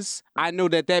because I know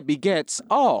that begets.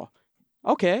 Oh,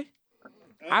 okay.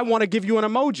 I want to give you an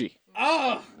emoji.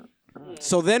 Oh,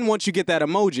 So then once you get that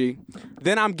emoji,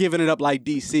 then I'm giving it up like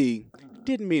DC.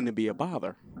 Didn't mean to be a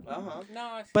bother. no.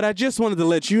 But I just wanted to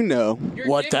let you know Your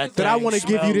What dick that is that I like- want to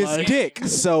give you this like. dick.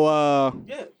 So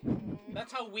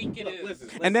That's how weak it is.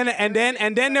 and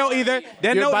then they'll either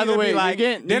By the way, be like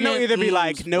you're getting they'll either be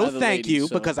like oohs no by the thank ladies, you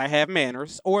so. because I have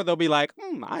manners, or they'll be like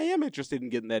I am interested in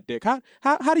getting that dick. How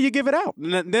do you give it out?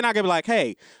 And then I can be like,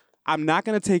 hey, I'm not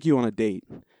gonna take you on a date.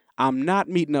 I'm not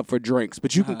meeting up for drinks,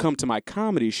 but you can come to my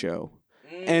comedy show.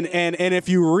 And if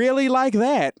you really like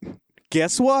that,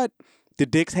 guess what? The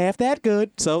dick's half that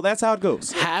good. So that's how it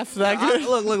goes. Half that good.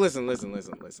 Look, listen.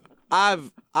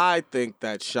 I think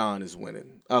that Sean is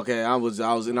winning. Okay,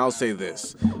 and I'll say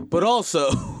this, but also,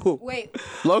 Wait.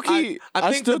 Low-key,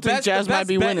 I still think Jazz might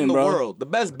be winning, bro. World, the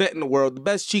best bet in the world, the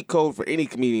best cheat code for any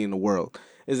comedian in the world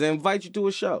is to invite you to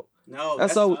a show. No,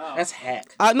 That's that's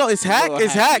hack. No, it's hack. little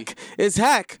It's hacky. hack. It's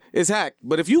hack. It's hack.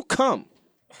 But if you come,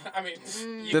 I mean,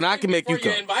 then I can make you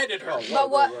come. invited her. But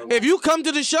what? If you come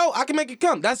to the show, I can make you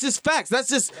come. That's just facts. That's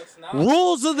just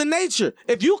rules of the nature.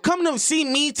 If you come to see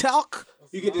me talk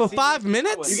for 5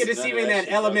 minutes, You get to see me in that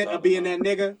element of being that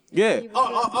nigga. yeah.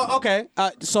 Oh, okay.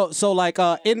 So like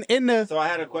in the So I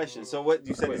had a question. So what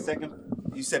you said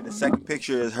You said the second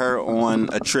picture is her on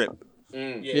a trip.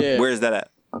 Yeah. Where is that at?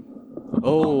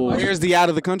 Oh. where's the out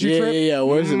of the country trip? Yeah.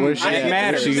 Where's she It at?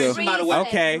 matters. Where'd she go?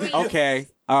 Okay.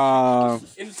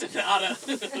 Ensenada.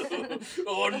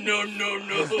 Oh no.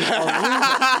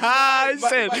 I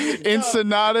said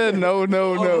Ensenada. No.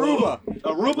 Aruba's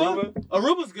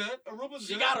good. Aruba's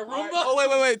She got a Roomba.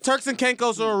 Oh wait. Turks and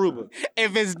Caicos or Aruba.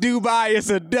 If it's Dubai, it's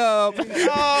a dub.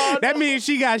 That means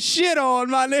she got shit on,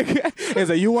 my nigga. It's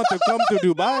like, you want to come to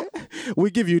Dubai?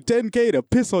 We give you $10K to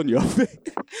piss on your face.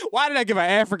 Why did I give an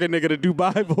African nigga the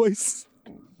Dubai voice?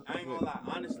 I ain't gonna lie,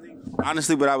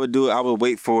 honestly, what I would do, I would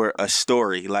wait for a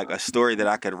story, like a story that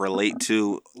I could relate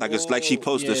to. Like it's like she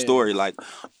posted a story, like,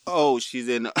 oh, she's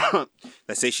in.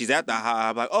 Let's say she's at the high.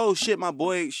 I'm like, oh shit, my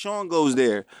boy Sean goes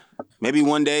there. Maybe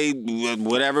one day,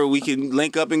 whatever, we can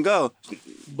link up and go.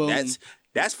 Boom.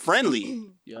 That's friendly.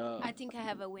 I think I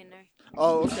have a winner.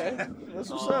 Oh, okay. That's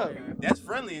what's up. That's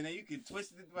friendly, and then you can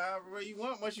twist it however way you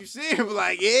want once you see it.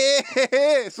 Like,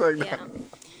 yeah. So, Yeah.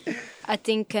 I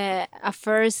think at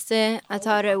first I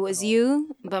thought it was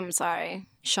you, but I'm sorry.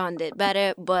 Sean did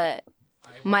better, but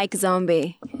Mike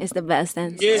Zombie is the best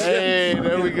answer. Hey,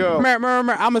 there we go. I'm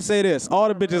gonna say this: all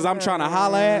the bitches I'm trying to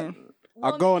holla at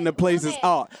are going to places.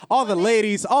 All the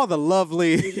ladies, all the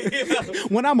lovely.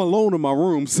 When I'm alone in my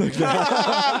room,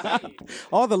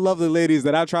 all the lovely ladies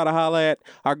that I try to holla at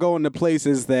are going to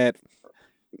places that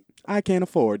I can't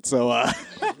afford. So,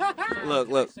 Look.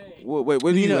 Wait,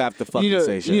 what do you have to fucking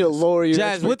say, You need to lower your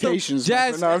Jazz, expectations.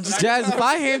 Jazz, Jazz, if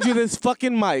I hand you this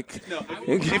fucking mic,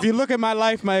 if you look at my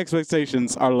life, my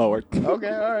expectations are lowered. Okay,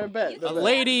 all right, bet. A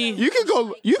lady. You can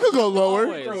go lower.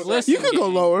 Always. Listen, You can go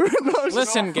gang. lower.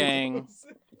 Listen, gang.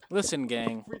 Listen,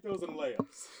 gang.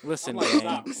 Listen,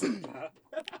 gang.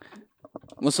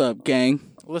 What's up,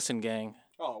 gang? Listen, gang.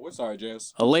 Oh, we're sorry,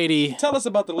 Jess. A lady. Tell us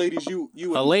about the ladies you.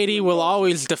 A lady will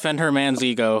always defend her man's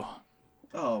ego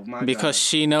oh my because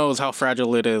she knows how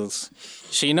fragile it is.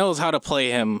 She knows how to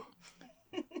play him,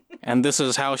 and this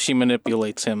is how she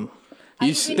manipulates him.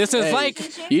 This is like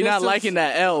You're not liking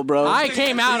that L, bro. I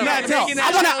came out of I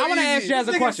want to ask Jazz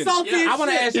a question. I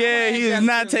want to ask. Yeah, he's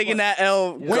not taking that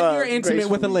L. When you're intimate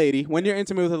with a lady,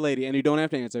 and you don't have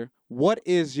to answer, what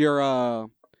is your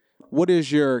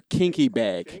kinky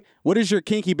bag? What is your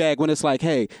kinky bag when it's like,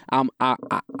 hey, I'm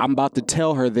about to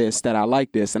tell her this, that I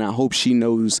like this, and I hope she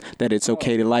knows that it's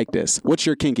okay to like this. What's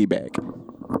your kinky bag?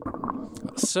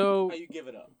 So How you give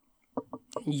it up?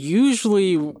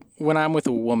 usually when I'm with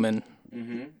a woman,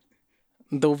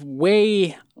 the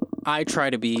way I try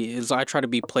to be is I try to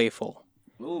be playful.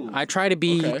 I try to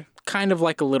be kind of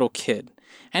like a little kid.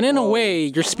 And in a way,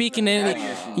 you're speaking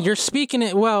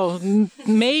it, well,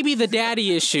 maybe the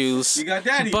daddy issues, You got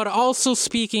daddy. but also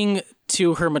speaking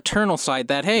to her maternal side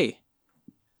that, hey,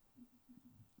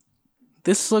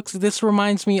 this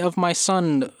reminds me of my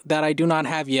son that I do not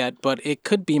have yet, but it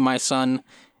could be my son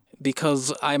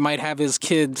because I might have his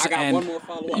kids. I got and one more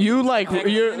follow-up. You like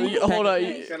hold on.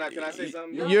 Can I say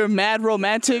something? You're mad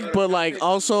romantic, but like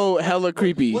also hella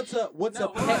creepy. What's a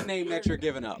pet name that you're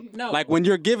giving up? No. Like when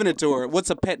you're giving it to her, what's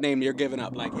a pet name you're giving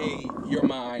up? Like, hey, you're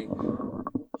my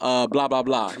blah blah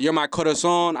blah. You're my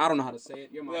corazon. I don't know how to say it.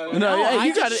 You're my. No, I hey,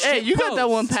 you got just it. Hey, you got that shitpost.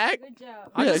 one pack. Good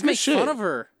job. I Yeah, just good make shit. fun of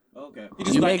her. Okay.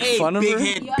 You make fun of big her.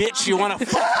 head bitch. You wanna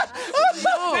fuck?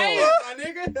 No.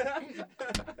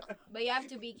 But you have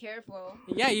to be careful.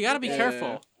 Yeah, you gotta be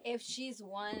careful. If she's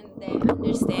one that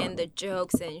understand the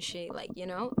jokes and she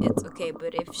it's okay.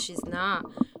 But if she's not,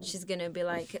 she's gonna be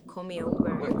like, call me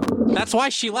over. That's why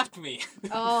she left me.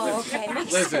 Oh, okay.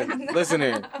 Makes sense. Listen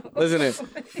here.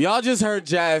 Y'all just heard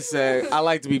Jazz say, I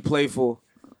like to be playful.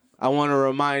 I want to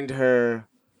remind her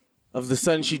of the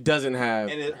son she doesn't have.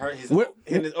 And his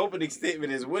opening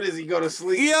statement is, "When does he go to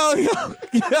sleep?" Yo,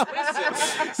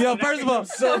 first of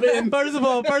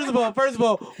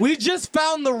all, we just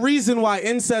found the reason why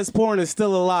incest porn is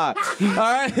still alive. All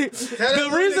right? The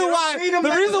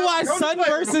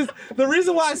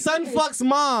reason why son fucks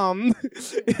mom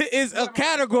is a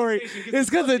category is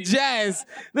because of Jazz.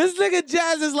 This nigga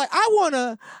Jazz is like,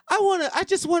 I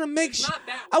just wanna make sure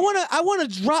I wanna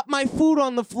drop my food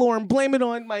on the floor and blame it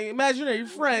on my imaginary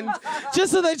friend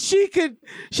just so that she could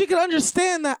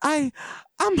understand that I'm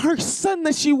her son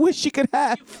that she wished she could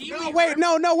have.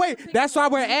 No, wait. That's why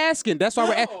we're asking.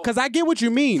 Because I get what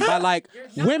you mean by like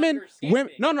women.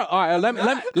 No. All right,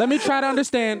 let me try to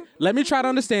understand.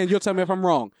 You'll tell me if I'm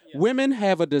wrong. Women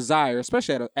have a desire,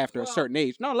 especially after a certain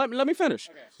age. No, let me finish.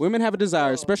 Women have a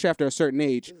desire, especially after a certain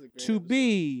age, to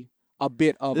be a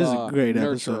bit of a great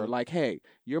nurturer. episode. Like, hey,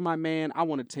 you're my man. I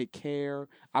want to take care.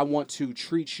 I want to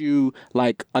treat you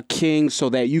like a king so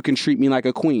that you can treat me like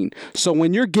a queen. So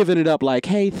when you're giving it up like,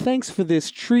 hey, thanks for this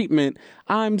treatment.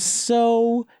 I'm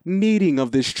so needing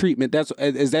of this treatment.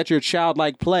 Is that your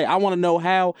childlike play? I want to know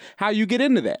how you get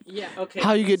into that. Yeah, okay.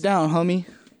 How you get down, homie?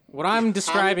 What I'm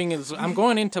describing is I'm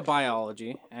going into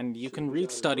biology, and you can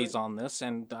read studies on this,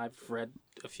 and I've read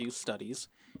a few studies.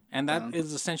 And that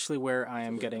is essentially where I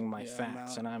am getting my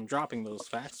facts, and I'm dropping those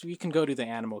facts. We can go to the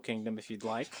animal kingdom if you'd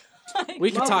like. We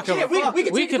could talk about. We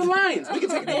can take it to lions. We can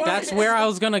take it to lions. That's where I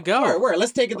was gonna go. Where?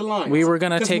 Let's take it to lions. We were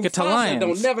gonna take it to Mufasa lions.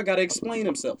 Don't never gotta explain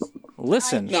himself.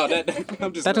 Listen, No,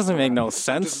 I'm just. that doesn't make no Just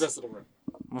sense. messing around.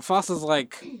 Mufasa's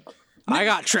like, I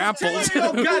got trampled.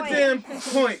 Goddamn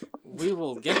point. We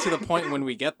will get to the point when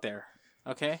we get there.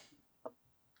 Okay.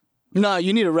 Nah,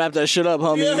 you need to wrap that shit up,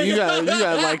 homie. You got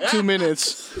like 2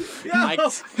 minutes.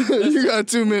 You got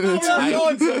 2 minutes.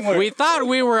 We thought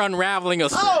we were unraveling a.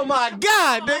 Oh my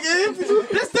God, nigga!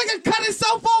 This nigga cut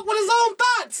himself off with his own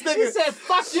thoughts, nigga. He said,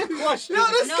 "Fuck your question." Yo,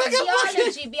 this No, nigga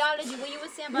biology. What you were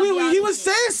saying about biology? He was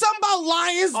saying something about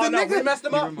lions. Oh, The no, nigga we messed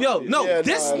him up. Yo, no, Yeah,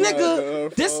 this no,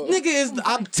 nigga, this nigga is.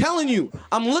 I'm telling you,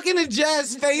 I'm looking at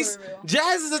Jazz's face.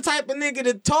 Jazz is the type of nigga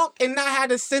to talk and not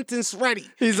have a sentence ready.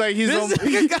 He's like, he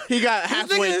got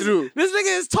halfway through. This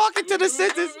nigga is talking to the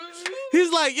sentence.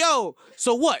 He's like, yo,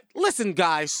 so what? Listen,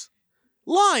 guys,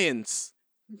 lions,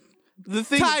 The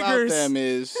thing Tigers. about them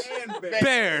is,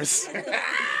 bears.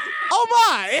 Oh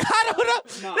my! I don't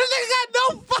know. This nigga got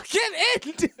no fucking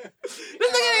end. This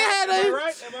nigga ain't had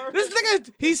a. This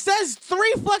nigga, he says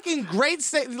 3 fucking great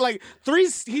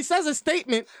he says a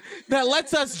statement that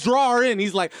lets us draw her in.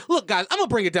 He's like, look, guys, I'm gonna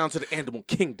bring it down to the animal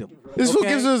kingdom. this is who okay?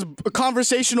 gives us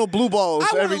conversational blue balls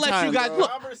I want every to let time. you guys bro.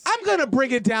 look. I'm gonna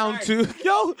bring it down to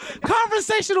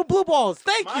conversational blue balls.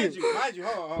 Thank you. Mind you,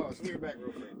 hold on. Smear back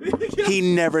real quick. He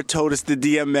never told us the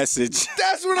DM message.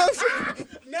 That's what I'm saying.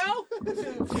 No.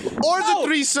 Or the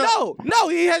threesome. No,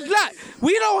 he has not.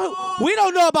 We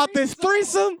don't know about this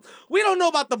threesome. We don't know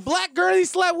about the black girl he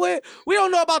slept with. We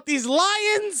don't know about these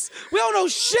lions. We don't know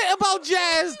shit about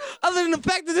Jazz other than the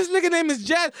fact that this nigga name is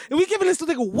Jazz, and we giving this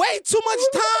nigga way too much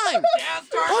time.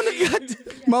 On the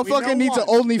Motherfucker needs an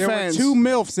There were OnlyFans. 2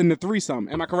 MILFs in the threesome.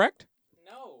 Am I correct?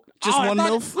 No. Just I one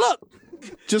thought- MILF? Look.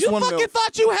 Just You one fucking MILF.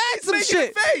 thought you had some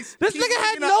shit. face. This He's nigga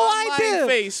had making an no online idea.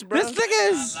 face, bro. This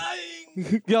nigga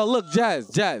is. Yo, look,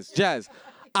 Jazz.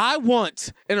 I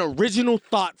want an original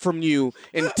thought from you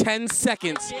in 10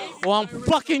 seconds, or I'm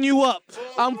fucking you up.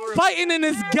 I'm fighting in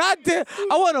this goddamn.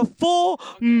 I want a full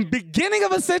beginning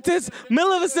of a sentence,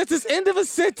 middle of a sentence, end of a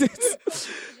sentence,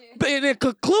 and a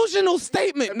conclusional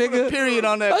statement, nigga. period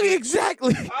on that. Okay,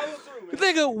 exactly.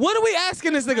 Nigga, what are we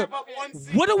asking this nigga?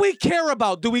 What do we care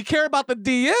about? Do we care about the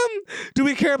DM? Do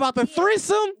we care about the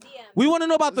threesome? We want to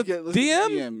know about the Let's get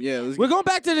DM? Yeah, let's We're going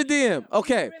back to the DM.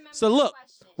 Okay, so look,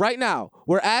 right now,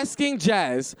 we're asking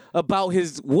Jazz about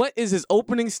what is his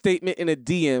opening statement in a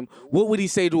DM? What would he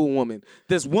say to a woman?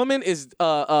 This woman is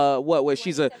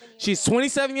she's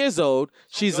 27 years old.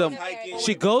 She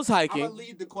goes hiking. I'm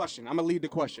gonna lead the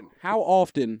question. How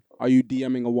often are you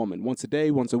DMing a woman? Once a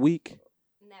day? Once a week?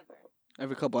 Never.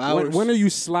 every couple hours. When are you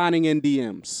sliding in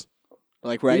DMs?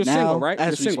 Like right You're now, single, right?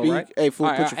 as You're we single, speak. right? Hey, fool,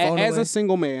 All right, put your phone as away. a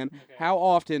single man, how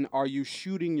often are you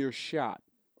shooting your shot?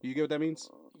 Do you get what that means?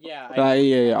 Yeah.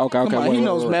 Yeah. Okay. Come on, he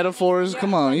knows metaphors.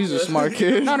 Come on, he's a smart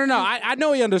kid. No. I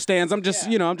know he understands. I'm just,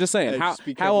 I'm just saying. Hey, How just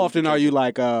be how careful with often the are you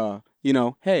like,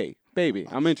 hey, baby,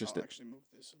 I'm interested.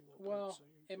 Well,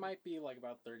 it might be like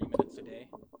about 30 minutes a day.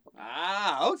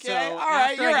 Ah, okay. So All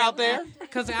right, after you're I out get- there.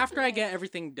 Because after I get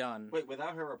everything done. Wait,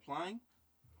 without her replying?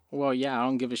 Well, yeah, I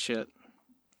don't give a shit.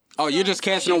 Oh, you're just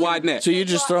casting a wide net. So you're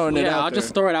just throwing it Yeah, out I'll there.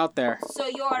 just throw it out there. So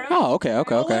you are. Oh, okay.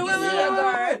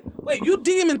 Wait, you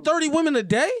DMing 30 women a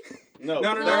day? No.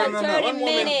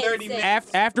 30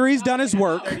 minutes. After he's done his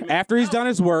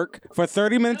work, for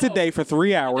 30 minutes a day for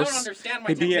 3 hours, understand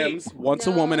he DMs once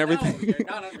a woman everything.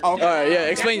 All right, yeah.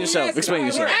 Explain yourself. Explain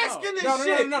yourself. Asking this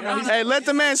shit. Hey, let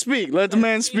the man speak. Let the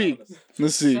man speak.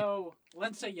 Let's see. So,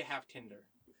 let's say you have Tinder.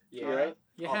 Yeah.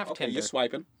 You have Tinder. You're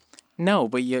swiping. No,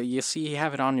 but you see you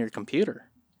have it on your computer.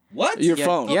 What? Your Yeah,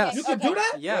 phone. Yes. You can do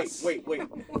that? Yes. Wait.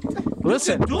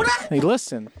 Listen. Do that? Hey,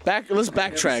 listen. Let's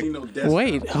backtrack.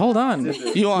 Wait, hold on.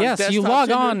 You on Yes, you desktop log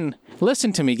Tinder? on.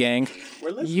 Listen to me, gang.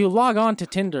 You log on to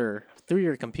Tinder through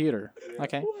your computer.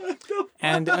 Okay.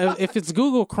 And if it's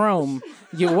Google Chrome,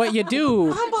 what you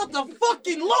do I'm about to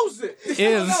fucking lose it.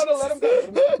 is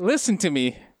listen to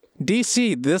me.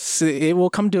 DC, it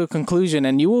will come to a conclusion,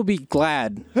 and you will be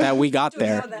glad that we got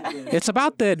there. It's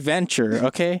about the adventure,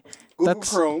 okay?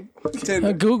 That's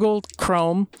Google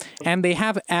Chrome, and they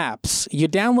have apps. You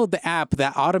download the app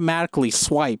that automatically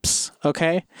swipes,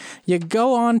 okay? You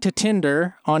go on to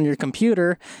Tinder on your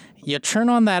computer, you turn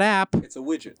on that app. It's a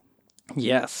widget.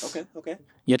 Yes. Okay.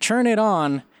 You turn it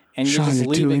on, and you Sean, just you're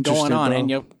leave too it going interested, on, bro. and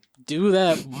you do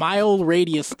that mile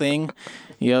radius thing.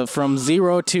 From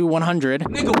 0 to 100.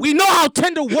 Nigga, we know how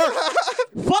Tinder works.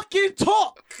 Fucking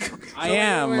talk. I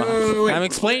am. wait. I'm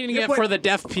explaining it for the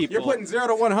deaf people. You're putting 0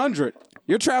 to 100.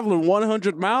 You're traveling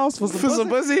 100 miles for some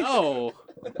pussy? Oh.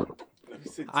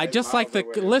 I just like the.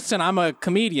 Listen, I'm a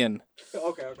comedian.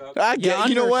 I get.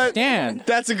 You know what? Understand.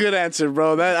 That's a good answer,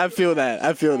 bro. I feel that.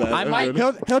 I might.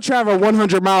 He'll travel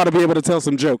 100 miles to be able to tell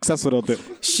some jokes. That's what he'll do.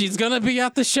 She's gonna be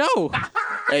at the show.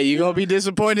 Hey, you gonna be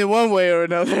disappointed one way or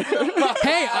another.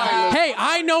 Hey,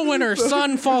 I know when her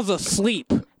son falls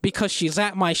asleep because she's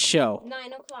at my show.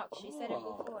 9 o'clock. She said it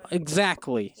before.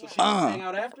 Exactly. Hang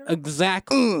out after?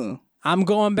 Exactly. I'm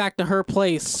going back to her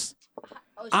place.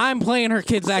 I'm playing her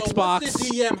kid's Xbox. What's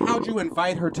the DM? How'd you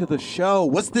invite her to the show?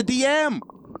 What's the DM?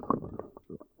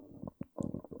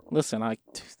 Listen, I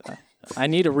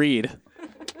need to read.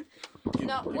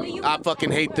 I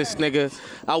fucking hate this nigga.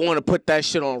 I want to put that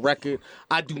shit on record.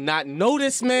 I do not know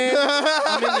this man.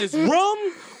 I'm in this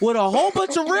room with a whole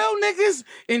bunch of real niggas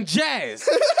and Jazz.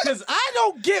 Because I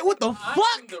don't get what the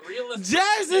fuck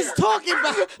Jazz is talking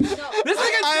about. This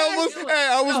nigga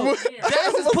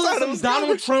Jazz is pulling some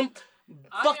Donald Trump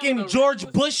fucking George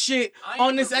Bush shit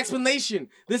on this explanation.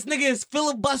 This nigga is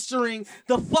filibustering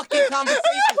the fucking conversation.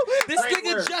 This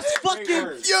nigga just fucking...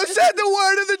 You said the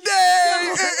word of the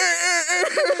day!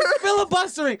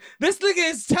 Filibustering. This nigga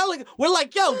is telling... We're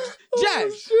like, yo,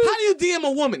 Jazz, how do you DM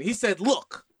a woman? He said,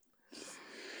 look,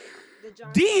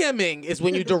 DMing is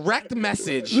when you direct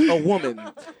message a woman.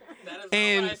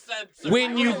 And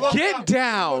when you get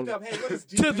down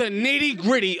to the nitty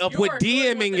gritty of what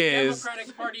DMing is,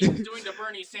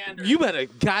 you better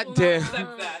goddamn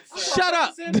shut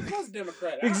up.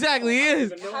 Exactly, he is.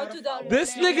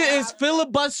 This nigga is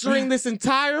filibustering this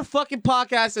entire fucking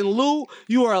podcast, and Lou,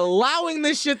 you are allowing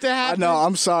this shit to happen. No,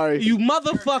 I'm sorry. You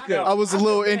motherfucker. I was a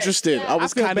little interested. I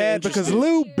was kind of bad because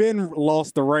Lou Ben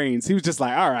lost the reins. He was just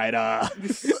like, all right,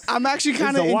 I'm actually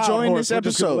kind of enjoying this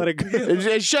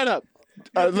episode. Shut up.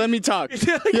 Let me talk.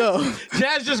 Yo.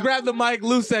 Jazz just grabbed the mic.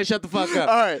 Lou said, shut the fuck up.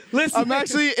 All right. Listen. I'm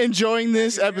actually enjoying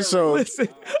this episode. Listen,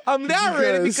 I'm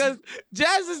narrating because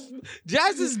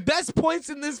Jazz's best points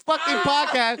in this fucking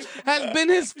podcast has been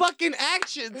his fucking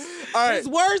actions. All right. His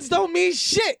words don't mean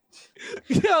shit.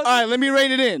 Yo, all right, let me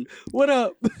rate it in. What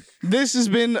up? This has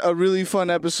been a really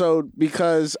fun episode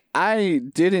because I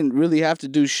didn't really have to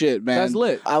do shit, man. That's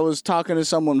lit. I was talking to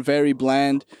someone very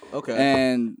bland. Okay.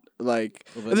 And like,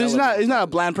 he's not a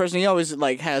bland person. He always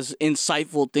like has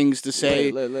insightful things to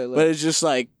say, but it's just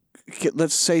like,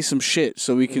 let's say some shit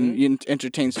so we can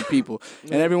entertain some people.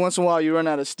 And every once in a while, you run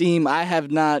out of steam. I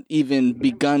have not even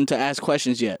begun to ask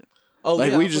questions yet. Oh,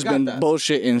 like we've just been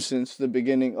bullshitting since the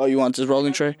beginning. Oh, you want this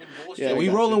rolling tray? Yeah, we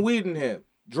rolling weed in here.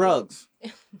 Drugs.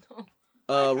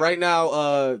 Right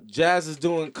now, Jazz is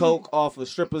doing coke off a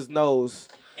stripper's nose.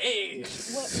 What you were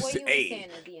saying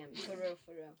at the end? For real.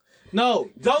 No.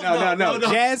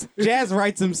 Jazz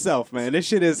writes himself, man. This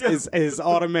shit is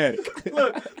automatic.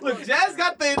 Look, Jazz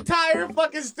got the entire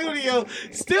fucking studio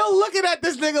still looking at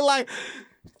this nigga like,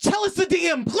 tell us the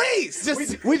DM,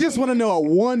 please. We just want to know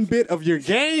one bit of your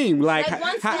game. Like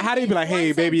how do you be like,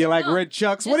 hey, baby, you like red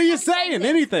chucks? What are you saying?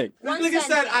 Anything. This nigga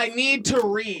said, I need to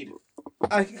read.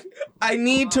 I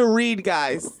need to read,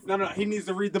 guys. No, he needs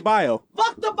to read the bio.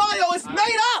 Fuck the bio, it's made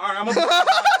up. All right, I'm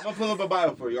gonna pull up a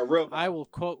bio for you. A real. I will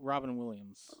quote Robin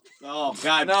Williams. Oh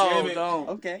God, damn it. No.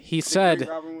 Okay. He said,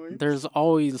 "There's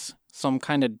always some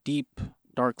kind of deep,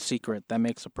 dark secret that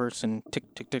makes a person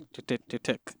tick, tick, tick, tick, tick, tick,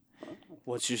 tick."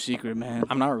 What's your secret, man?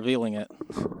 I'm not revealing it.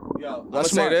 Yo, I'm gonna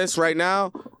say this right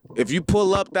now. If you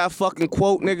pull up that fucking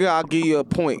quote, nigga, I'll give you a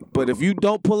point. But if you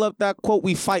don't pull up that quote,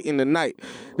 we fighting tonight.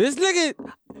 This nigga,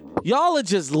 y'all are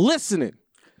just listening.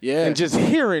 Yeah. And just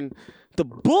hearing the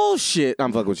bullshit.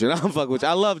 I'm fucking with you.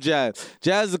 I love Jazz.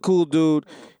 Jazz is a cool dude.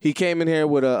 He came in here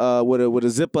with a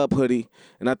zip up hoodie,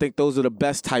 and I think those are the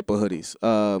best type of hoodies.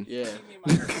 Yeah.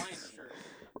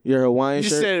 Your Hawaiian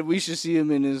shirt? You said we should see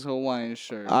him in his Hawaiian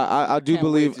shirt. I do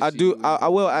believe I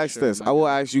will ask this. I will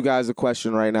ask you guys a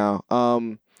question right now.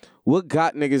 What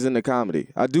got niggas into comedy?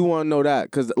 I do want to know that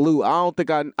because Lou, I don't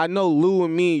think I know Lou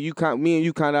and me and you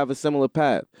kind of have a similar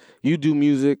path. You do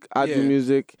music, I do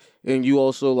music, and you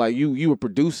also like you were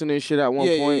producing this shit at one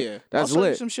point. Yeah. That's I'll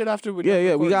lit. Some shit after we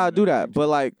we gotta do that. But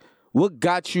like, what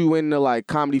got you into like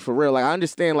comedy for real? Like I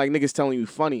understand like niggas telling you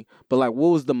funny, but like what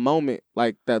was the moment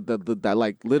like that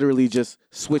like literally just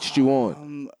switched you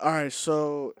on? All right,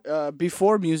 so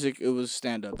before music, it was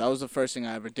stand up. That was the first thing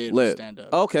I ever did. Was stand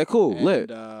up. Okay, cool, and,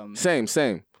 lit.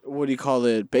 Same. What do you call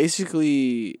it?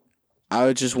 Basically, I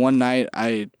was just one night.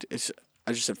 I just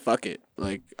said fuck it.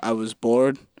 Like I was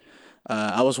bored.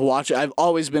 I was watching. I've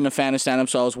always been a fan of stand up,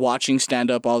 so I was watching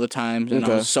stand up all the time, and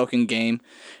I was soaking game.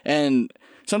 And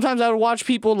sometimes I would watch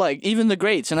people like even the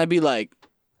greats, and I'd be like,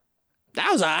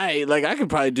 "That was alright. Like I could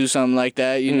probably do something like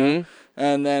that, you know."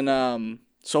 And then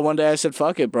so one day I said,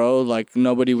 "Fuck it, bro." Like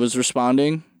nobody was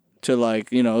responding to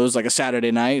like it was like a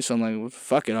Saturday night, so I'm like, well,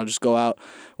 "Fuck it, I'll just go out."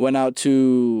 Went out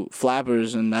to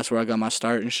Flappers, and that's where I got my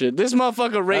start and shit. This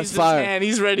motherfucker raised his hand.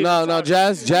 He's ready. No,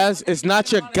 Jazz, it's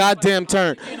not your goddamn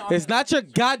turn. It's not your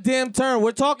goddamn turn.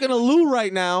 We're talking to Lou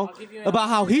right now about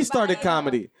how he started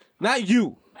comedy, not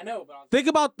you. I know, but think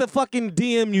about the fucking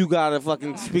DM you gotta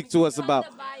fucking speak to us about.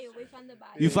 We found the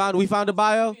bio. We found the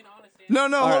bio? No,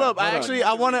 hold up.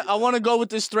 I want to go with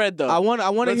this thread though. I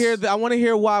want to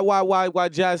hear why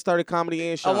Jazz started comedy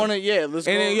and Sean. Let's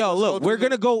go. And then, look, we're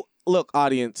gonna go. Look,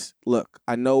 audience, look.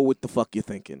 I know what the fuck you're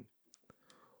thinking.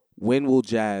 When will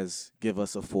Jazz give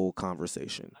us a full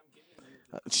conversation?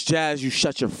 Jazz, you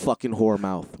shut your fucking whore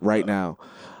mouth right now.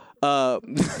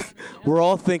 We're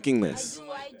all thinking this.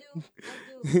 I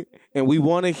do. And we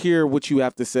want to hear what you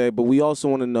have to say, but we also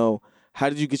want to know, how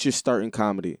did you get your start in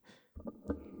comedy?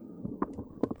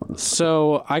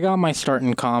 So I got my start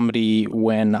in comedy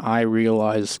when I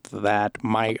realized that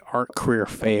my art career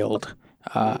failed.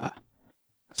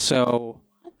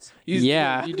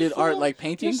 You did art like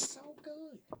painting?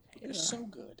 You're so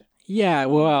good. Yeah,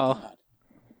 well,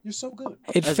 You're so good.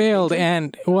 it failed,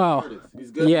 and well,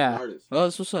 yeah, Oh,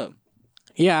 that's what's up.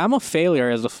 yeah, I'm a failure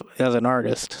as an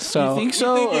artist. So You think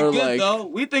so? Or like, though.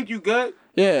 We think you good.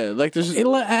 yeah, like there's. it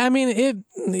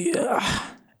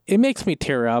makes me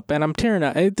tear up, and I'm tearing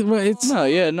up.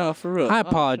 No, for real. I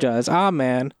apologize.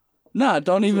 Man. Nah,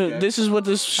 don't even. This is what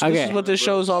this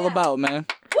show is all about, man.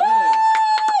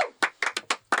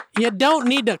 You don't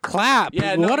need to clap.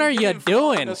 Yeah, no, what are you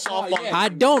doing? softball. I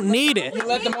don't need it. You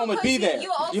let the moment be there.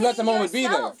 You let the moment be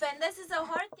there. And this is a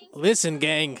hard thing. Listen,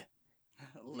 gang.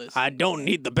 I don't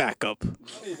need the backup.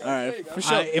 All right, for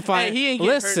sure. He ain't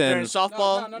listen, during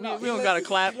softball. We don't gotta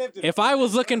clap. if I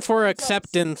was looking for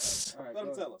acceptance, Let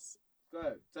him tell us. Go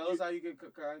ahead. Tell us how you get.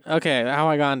 okay, how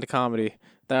I got into comedy.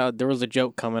 There was a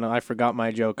joke coming. I forgot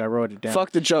my joke. I wrote it down.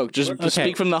 Fuck the joke. Just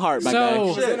speak from the heart, my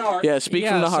So- guy. Yeah, speak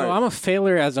from the heart. So I'm a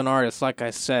failure as an artist, like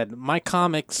I said. My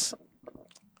comics,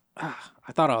 I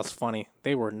thought I was funny.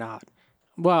 They were not.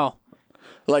 Well,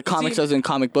 Like comics as in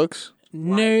comic books?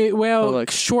 no, well,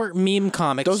 like- short meme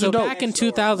comics. Those so are dope. back in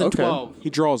 2012. He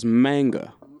draws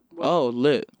manga, Oh,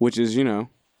 lit. which is, Yeah.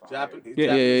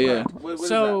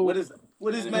 So-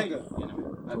 What is manga?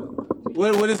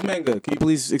 What is manga? Can you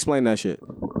please explain that shit?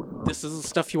 This is the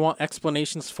stuff you want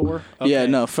explanations for? Yeah,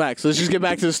 Okay. no, facts. Let's just get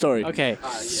back to the story. Okay,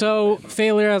 so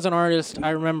failure as an artist. I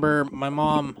remember my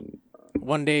mom.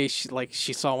 One day,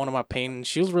 she saw one of my paintings.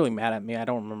 She was really mad at me. I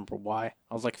don't remember why.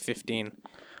 I was like 15.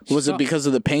 Was it because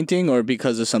of the painting or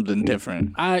because of something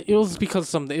different? It was because of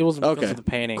something. It wasn't because Okay. of the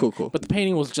painting. Cool. But the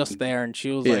painting was just there, and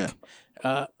she was Yeah.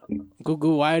 like,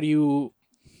 "Gugu, why do you,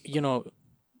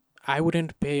 I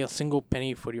wouldn't pay a single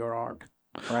penny for your art."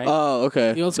 Right? Oh,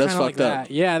 okay. It was That's kinda like fucked up.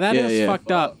 that. Yeah, that Yeah, is yeah.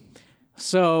 fucked up.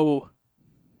 So,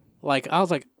 I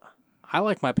was like, I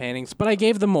like my paintings, but I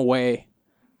gave them away.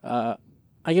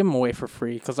 I gave them away for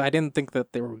free because I didn't think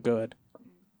that they were good.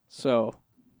 So.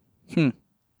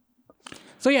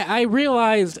 So yeah, I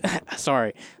realized.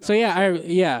 Sorry. So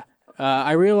yeah,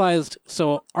 I realized.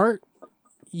 So art,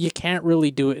 you can't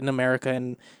really do it in America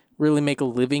and really make a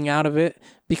living out of it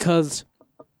because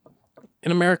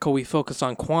in America we focus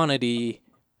on quantity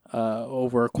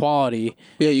over quality.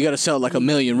 Yeah, you gotta sell like 1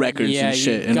 million records Yeah, and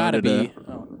shit. you in gotta order be.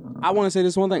 to- I want to say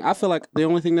this one thing. I feel like the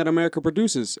only thing that America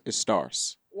produces is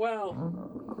stars.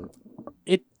 Well,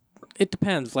 it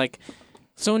depends.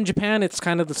 So in Japan, it's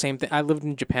kind of the same thing. I lived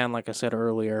in Japan, like I said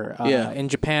earlier. Yeah. In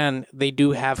Japan, they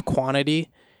do have quantity,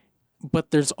 but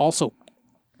there's also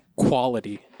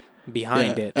quality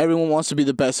behind Yeah. it. Everyone wants to be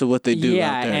the best of what they do Yeah,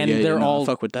 out there. and yeah, they're no, all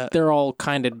fuck with that. They're all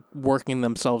kind of working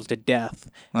themselves to death.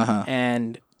 Uh-huh.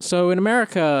 And so in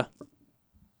America,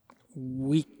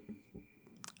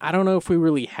 I don't know if we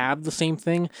really have the same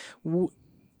thing.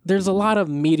 There's a lot of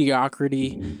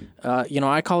mediocrity.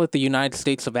 I call it the United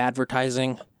States of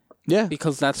advertising Yeah,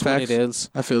 because that's Facts. what it is.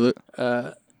 I feel it.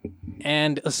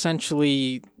 And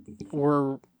essentially,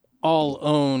 we're all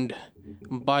owned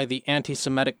by the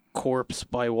anti-Semitic corpse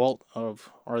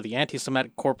or the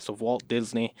anti-Semitic corpse of Walt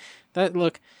Disney.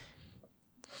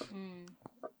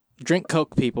 Drink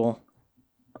Coke, people.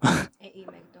 I eat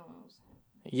McDonald's.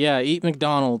 Yeah, eat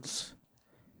McDonald's.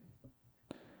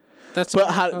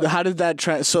 But how did that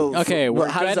Okay, we're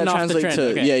how does that getting off the translate trend.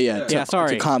 to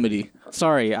Okay. to comedy?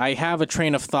 Sorry, I have a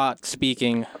train of thought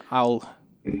speaking.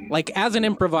 As an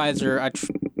improviser,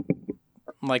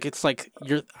 it's like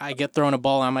I get thrown a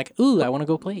ball and I'm like, ooh, I want to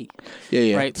go play.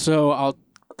 Yeah. Right, so I'll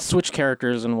switch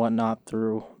characters and whatnot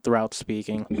throughout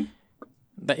speaking.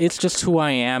 It's just who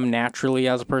I am naturally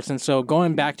as a person. So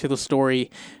going back to the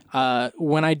story,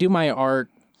 when I do my art,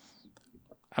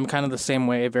 I'm kind of the same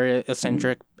way, very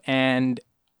eccentric, and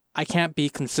I can't be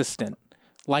consistent.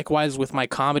 Likewise with my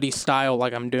comedy style,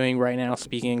 like I'm doing right now,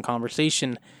 speaking in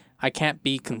conversation, I can't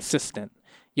be consistent.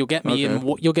 You'll get me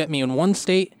in one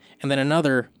state and then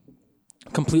another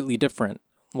completely different.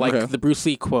 Like the Bruce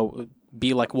Lee quote,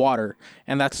 "Be like water,"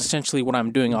 and that's essentially what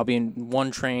I'm doing. I'll be in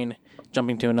one train,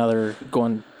 jumping to another,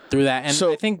 going through that,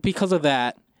 and I think because of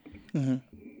that,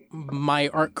 my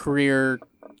art career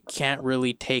can't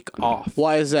really take off.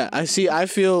 Why is that? I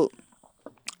feel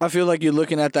like you're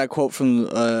looking at that quote from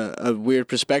a weird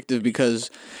perspective because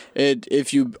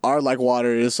if you are like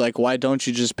water, it's like, why don't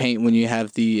you just paint when you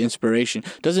have the inspiration?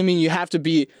 Doesn't mean you have to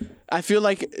be. I feel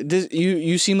like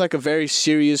you seem like a very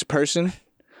serious person.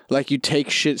 Like you take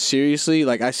shit seriously.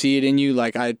 Like I see it in you.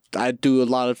 Like I do a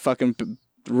lot of fucking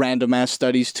random ass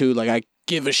studies too. Like I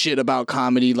give a shit about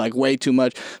comedy like way too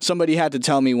much. Somebody had to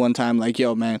tell me one time like,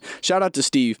 yo man, shout out to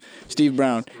Steve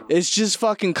Brown. It's just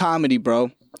fucking comedy,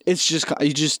 bro. It's just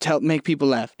you just make people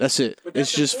laugh. That's it.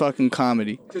 It's just fucking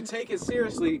comedy. To take it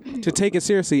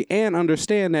seriously and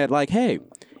understand that like, hey,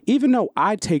 even though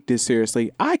I take this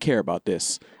seriously, I care about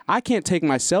this. I can't take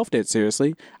myself that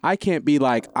seriously. I can't be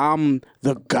like, I'm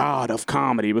the god of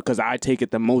comedy because I take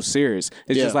it the most serious.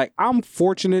 It's just like, I'm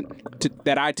fortunate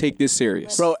that I take this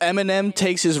serious. Bro, Eminem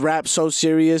takes his rap so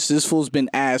serious. This fool's been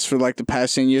ass for like the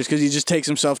past 10 years because he just takes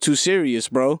himself too serious,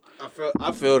 bro.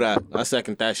 I feel that. I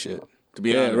second that shit. To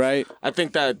be honest, right. I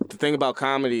think that the thing about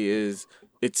comedy is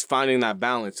it's finding that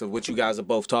balance of what you guys are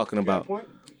both talking about.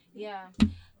 Yeah.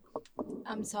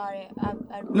 I'm sorry.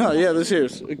 No, yeah, let's hear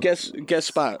it. Guess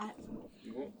spot. I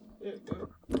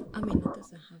mean, it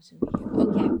doesn't have to be.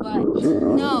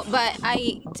 Okay,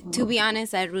 but to be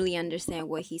honest, I really understand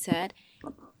what he said.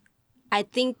 I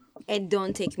think, and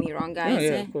don't take me wrong, guys.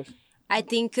 Yeah, of course. I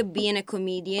think being a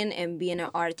comedian and being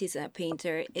an artist and a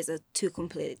painter is two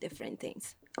completely different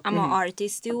things. I'm an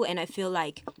artist too, and I feel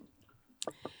like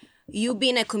you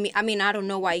being a comedian. I mean, I don't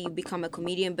know why you become a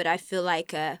comedian, but I feel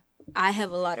like I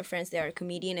have a lot of friends that are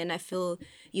comedian, and I feel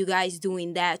you guys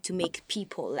doing that to make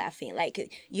people laughing.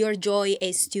 Like your joy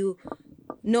is to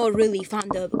not really find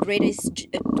the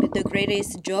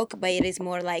greatest joke, but it is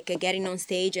more like getting on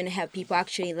stage and have people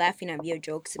actually laughing at your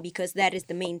jokes, because that is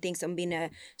the main thing on being a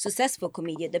successful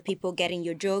comedian. The people getting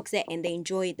your jokes and they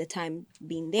enjoy the time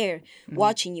being there,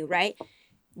 watching you, right?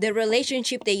 The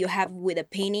relationship that you have with a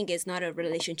painting is not a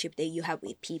relationship that you have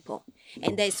with people.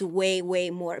 And that's way, way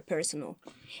more personal.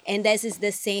 And this is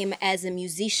the same as a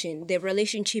musician. The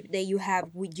relationship that you have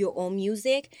with your own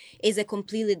music is a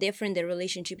completely different the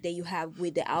relationship that you have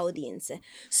with the audience.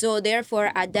 So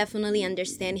therefore, I definitely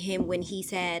understand him when he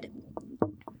said,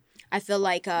 I feel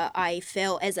like I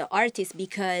fail as an artist,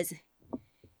 because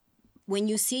when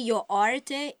you see your art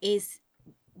is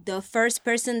the first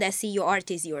person that see your art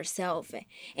is yourself.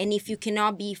 And if you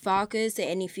cannot be focused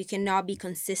and if you cannot be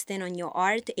consistent on your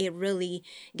art, it really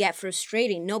get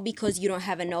frustrating. Not because you don't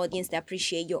have an audience that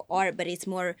appreciate your art, but it's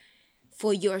more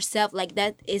for yourself. Like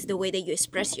that is the way that you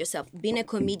express yourself. Being a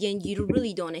comedian, you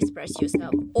really don't express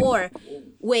yourself. Or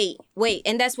wait,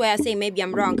 and that's why I say maybe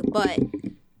I'm wrong, but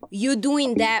you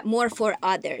doing that more for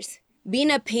others.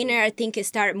 Being a painter, I think, is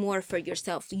start more for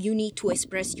yourself. You need to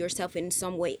express yourself in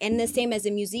some way. And the same as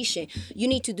a musician. You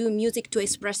need to do music to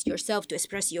express yourself, to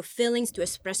express your feelings, to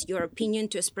express your opinion,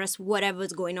 to express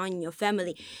whatever's going on in your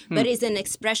family. But it's an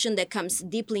expression that comes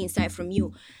deeply inside from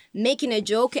you. Making a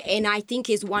joke, and I think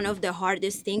is one of the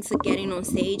hardest things, getting on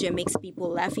stage and makes people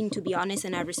laughing, to be honest,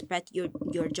 and I respect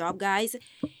your job, guys,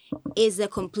 is a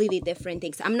completely different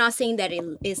thing. I'm not saying that it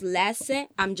is less,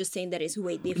 I'm just saying that it's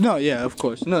way different. No, yeah, of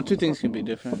course. No, two things can be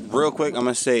different. Real quick, I'm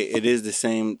gonna say it is the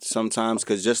same sometimes,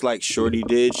 because just like Shorty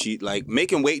did, she like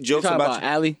making weight jokes about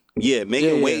Allie. Yeah,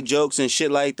 making weight jokes and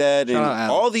shit like that, and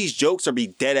all these jokes are be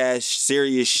dead ass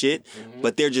serious shit,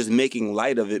 but they're just making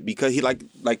light of it because he like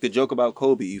the joke about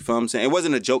Kobe. You feel what I'm saying? It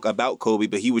wasn't a joke about Kobe,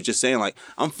 but he was just saying like,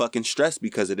 I'm fucking stressed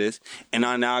because of this, and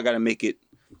now I gotta make it.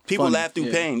 People laugh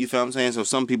through pain. You feel what I'm saying? So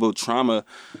some people trauma.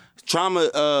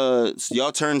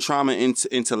 Y'all turn trauma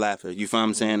into laughter. You feel what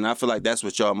I'm saying? And I feel like that's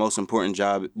what y'all most important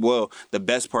job. Well, the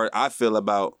best part I feel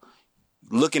about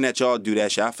looking at y'all do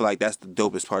that shit, I feel like that's the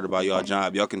dopest part about y'all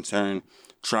job. Y'all can turn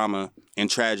trauma and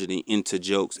tragedy into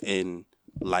jokes and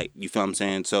light. You feel what I'm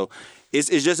saying? So it's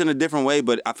just in a different way,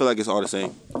 but I feel like it's all the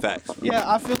same. Facts. Yeah,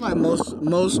 I feel like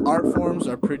most art forms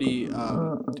are pretty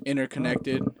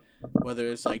interconnected. Whether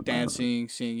it's like dancing,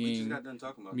 singing,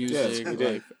 music,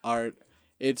 like art.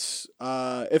 It's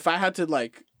if I had to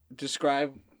like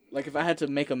describe, like if I had to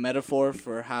make a metaphor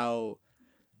for how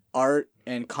art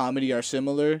and comedy are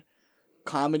similar,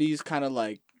 comedy's kind of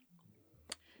like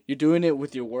you're doing it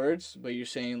with your words, but you're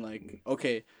saying like,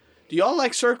 okay, do y'all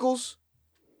like circles?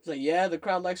 It's like, yeah, the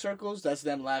crowd likes circles. That's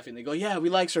them laughing. They go, yeah, we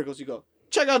like circles. You go,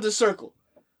 check out this circle.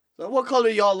 So what color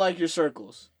y'all like your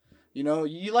circles? You know,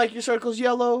 you like your circles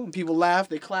yellow, and people laugh,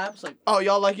 they clap. It's like, oh,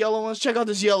 y'all like yellow ones? Check out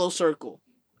this yellow circle.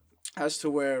 As to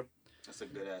where... That's a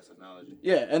good-ass analogy.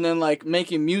 Yeah, and then, like,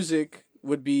 making music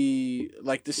would be,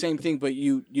 like, the same thing, but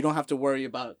you don't have to worry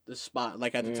about the spot.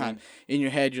 Like, at the time, in your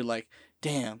head, you're like,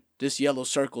 damn, this yellow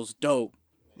circle's dope.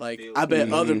 Like, I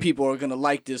bet other people are gonna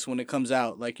like this when it comes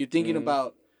out. Like, you're thinking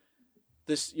about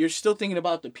this. You're still thinking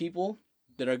about the people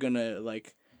that are gonna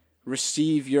like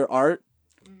receive your art,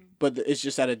 but it's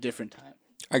just at a different time.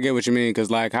 I get what you mean,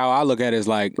 because like how I look at it is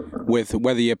like with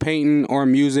whether you're painting or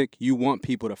music, you want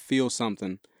people to feel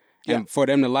something. Yeah. And for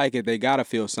them to like it, they gotta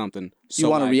feel something. So You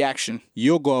want like, a reaction.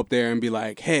 You'll go up there and be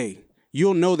like, hey,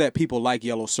 you'll know that people like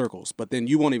yellow circles, but then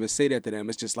you won't even say that to them.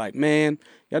 It's just like, man,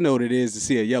 y'all know what it is to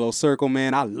see a yellow circle,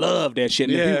 man. I love that shit.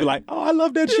 And then people be like, oh, I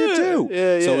love that shit too.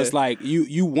 So it's like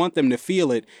you want them to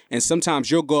feel it, and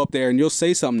sometimes you'll go up there and you'll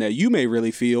say something that you may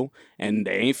really feel, and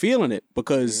they ain't feeling it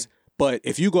because. But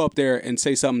if you go up there and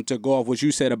say something to go off what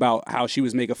you said about how she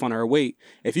was making fun of her weight,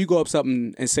 if you go up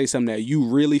something and say something that you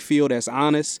really feel that's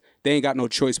honest, they ain't got no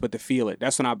choice but to feel it.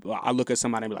 That's when I look at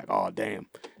somebody and be like, oh, damn,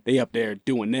 they up there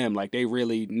doing them. Like, they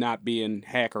really not being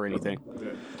hack or anything.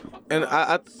 And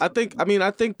I think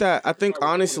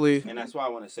honestly, And that's why I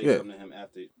want to say something to him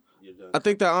after you're done. I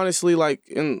think that honestly, like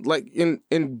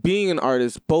in being an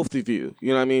artist, both of you, you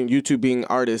know what I mean? You two being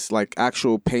artists, like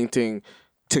actual painting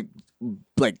to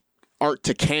like art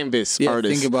to canvas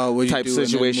artist think about what you type do and then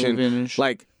situation. move in and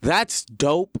Like that's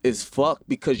dope as fuck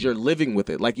because you're living with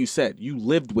it. Like you said, you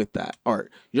lived with that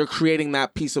art. You're creating that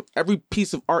every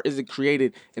piece of art isn't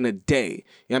created in a day. You know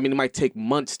what I mean? It might take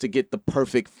months to get the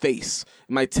perfect face.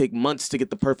 It might take months to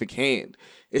get the perfect hand.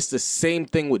 It's the same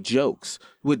thing with jokes.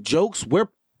 With jokes, we're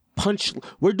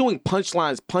doing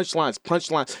punchlines,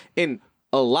 and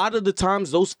a lot of the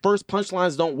times those first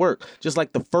punchlines don't work. Just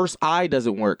like the first eye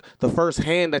doesn't work. The first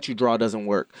hand that you draw doesn't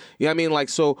work. You know what I mean? Like,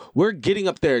 so we're getting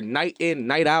up there night in,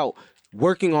 night out,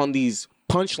 working on these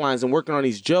punchlines and working on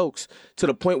these jokes to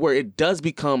the point where it does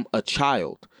become a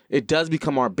child. It does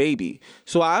become our baby.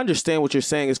 So I understand what you're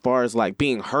saying as far as like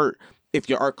being hurt if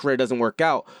your art career doesn't work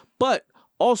out. But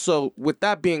also, with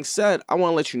that being said, I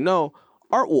want to let you know,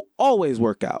 art will always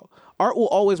work out. Art will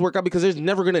always work out because there's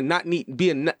never going to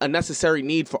be a necessary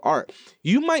need for art.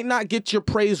 You might not get your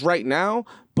praise right now,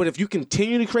 but if you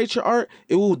continue to create your art,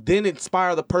 it will then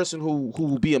inspire the person who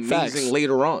will be amazing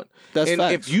later on. That's and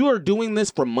facts. if you are doing this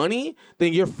for money,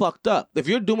 then you're fucked up. If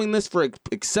you're doing this for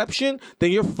exception,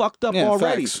 then you're fucked up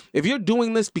already. Facts. If you're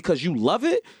doing this because you love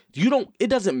it, it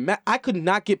doesn't matter. I could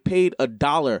not get paid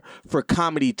 $1 for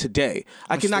comedy today.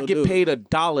 I could not get paid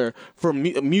 $1 for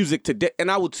music today,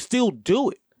 and I would still do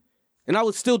it. And I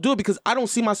would still do it because I don't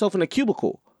see myself in a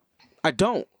cubicle. I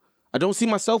don't see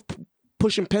myself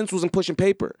pushing pencils and pushing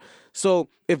paper. So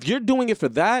if you're doing it for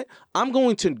that, I'm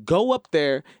going to go up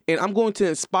there and I'm going to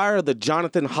inspire the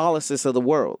Jonathan Hollises of the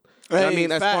world. You know what I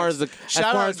mean, as far as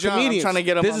John, comedians, I'm trying to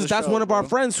get him on the that's show, one of our bro.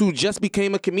 friends who just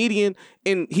became a comedian,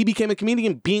 and he became a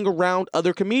comedian being around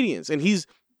other comedians, and he's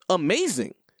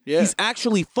amazing. Yeah. He's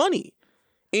actually funny.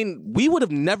 And we would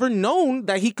have never known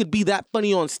that he could be that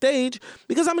funny on stage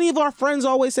because how many of our friends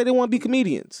always say they want to be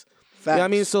comedians? Facts. You know what I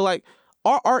mean? So like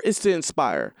our art is to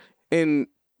inspire. And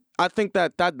I think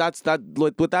that's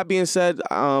with that being said,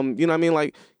 you know what I mean?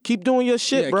 Like keep doing your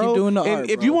shit, Yeah, bro. keep doing the and art,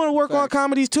 if bro. you want to work on Facts.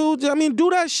 comedies too, I mean, do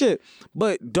that shit.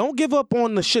 But don't give up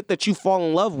on the shit that you fall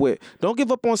in love with. Don't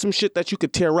give up on some shit that you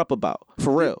could tear up about.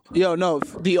 For real. Yo, no,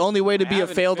 the only way to be a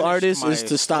haven't failed finished artist my is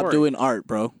to stop story. doing art,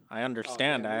 bro. I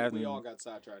understand. I haven't. We all got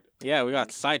sidetracked. Yeah, we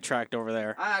got sidetracked over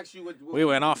there, I actually We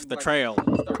went off the trail.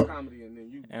 start comedy and then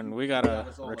you and we gotta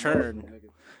return.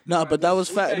 No, but that was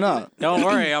fat. No, Don't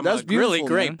worry, I'm That's a really beautiful,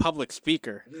 great man. public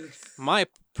speaker. My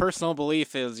personal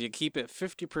belief is you keep it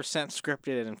 50%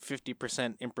 scripted and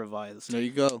 50% improvised. there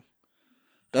you go.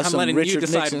 That's I'm some letting you Richard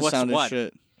decide Nixon what's sounded what.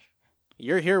 shit.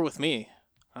 You're here with me.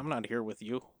 I'm not here with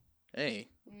you. Hey,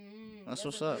 that's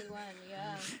what's up.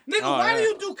 Nigga, Oh, why yeah. do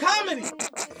you do comedy?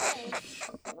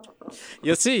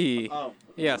 You see?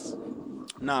 Yes.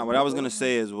 Nah, what I was gonna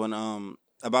say is when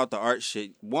about the art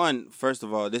shit. First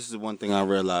of all, this is one thing I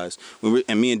realized.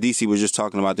 And me and DC was just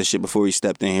talking about this shit before we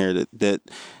stepped in here. That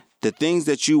the things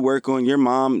that you work on, your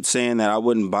mom saying that I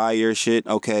wouldn't buy your shit.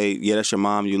 Okay, yeah, that's your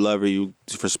mom. You love her. You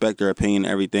respect her opinion,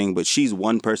 and everything. But she's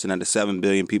one person out of 7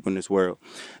 billion people in this world.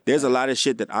 There's a lot of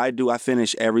shit that I do. I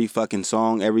finish every fucking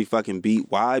song, every fucking beat.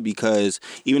 Why? Because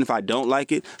even if I don't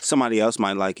like it, somebody else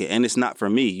might like it. And it's not for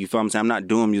me. You feel what I'm saying? I'm not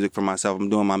doing music for myself. I'm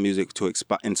doing my music to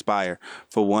inspire,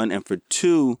 for one. And for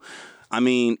two, I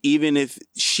mean, even if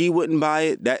she wouldn't buy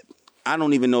it, I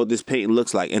don't even know what this painting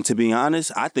looks like. And to be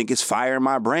honest, I think it's fire in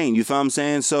my brain. You feel what I'm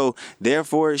saying? So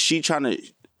therefore, she trying to,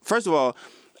 first of all,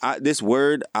 this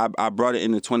word, I brought it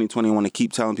into 2020. I want to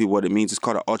keep telling people what it means. It's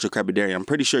called an ultracrepidarian. I'm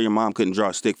pretty sure your mom couldn't draw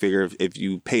a stick figure if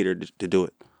you paid her to do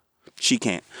it. She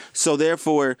can't. So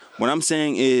therefore, what I'm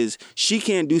saying is she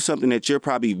can't do something that you're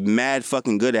probably mad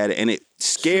fucking good at it, and it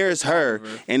scares her,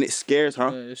 and it scares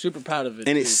her. Yeah, super proud of it.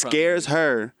 And it scares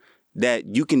her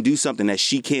that you can do something that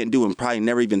she can't do and probably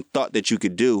never even thought that you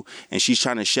could do, and she's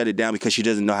trying to shut it down because she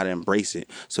doesn't know how to embrace it.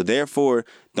 So therefore,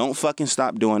 don't fucking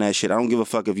stop doing that shit. I don't give a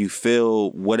fuck if you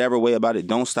feel whatever way about it.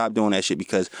 Don't stop doing that shit,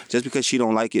 because just because she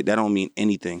don't like it, that don't mean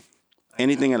anything.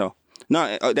 Anything at all.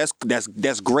 No, that's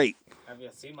great. Have you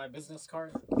seen my business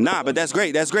card? Nah, but that's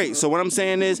great. That's great. So what I'm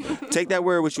saying is, take that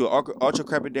word with you. Ultra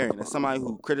crepidarian. That's somebody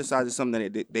who criticizes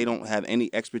something that they don't have any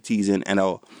expertise in at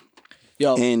all.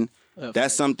 Yo. And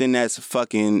that's something that's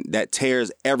fucking, that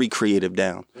tears every creative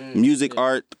down. Music,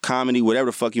 art, comedy, whatever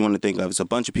the fuck you want to think of. It's a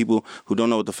bunch of people who don't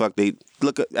know what the fuck they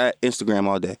look at Instagram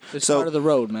all day. It's part of the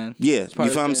road, man. Yeah, you feel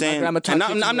what I'm saying? And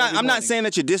I'm not saying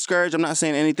that you're discouraged. I'm not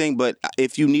saying anything, but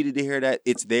if you needed to hear that,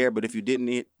 it's there. But if you didn't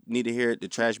need to hear it, the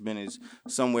trash bin is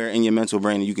somewhere in your mental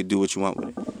brain, and you could do what you want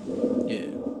with it. Yeah.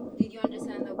 Did you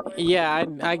understand the word? Yeah,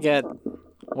 I get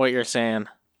what you're saying.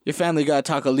 Your family gotta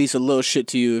talk at least a little shit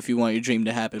to you if you want your dream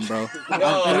to happen, bro.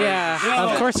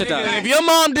 Yeah, of course it does. If your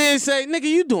mom didn't say, nigga,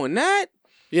 you doing that?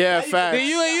 Yeah, facts. Then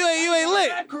you ain't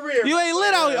lit. You ain't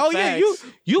lit out. Oh yeah,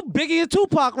 you Biggie and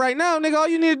Tupac right now, nigga. All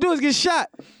you need to do is get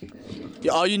shot.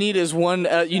 All you need is one.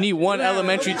 You need one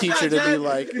elementary teacher to be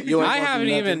like. I haven't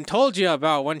even told you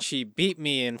about when she beat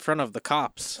me in front of the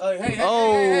cops.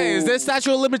 Hey, is there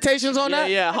statute of limitations on that?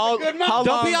 Yeah. How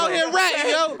Don't be out here ratting,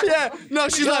 yo. Yeah, no,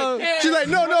 she's like,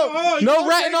 no,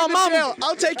 ratting on mama.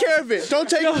 I'll take care of it. Don't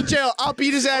take him to jail. I'll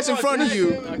beat his ass in front of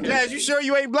you. Jazz, you sure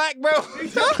you ain't black, bro?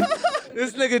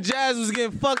 This nigga Jazz was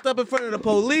getting fucked up in front of the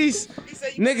police. He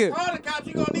said, Nigga. call the cops,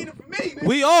 you gonna need it for me.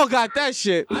 We all got that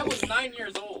shit. I was 9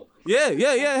 years old. Yeah.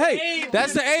 Hey,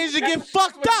 that's the age to get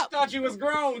fucked up. Thought you was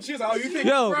grown. She was like, oh, you think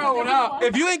Yo, you grown, huh?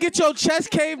 if you ain't get your chest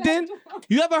caved in,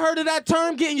 you ever heard of that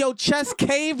term, getting your chest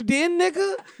caved in,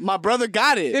 nigga? My brother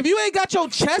got it. If you ain't got your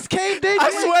chest caved in,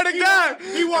 I swear to God,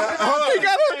 he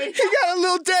got a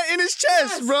little dent in his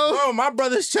chest, bro. Bro, my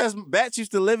brother's chest, Bats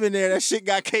used to live in there. That shit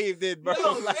got caved in, bro.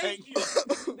 Thank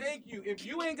you. If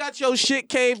you ain't got your shit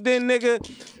caved in, nigga,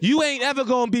 you ain't ever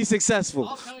gonna be successful.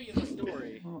 I'll tell you the story.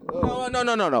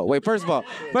 No. Wait, first of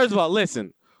all,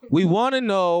 listen. We want to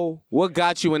know what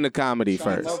got you into comedy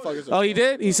first. Oh, he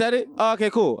did? He said it? Oh, okay,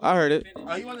 cool. I heard it.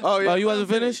 Oh, you wasn't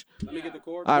finished? Let me get the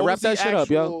cord. All right, wrap that shit up,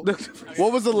 yo.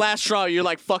 What was the last straw? You're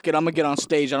like, fuck it, I'm gonna get on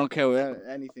stage. I don't care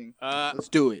anything. Let's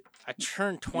do it. I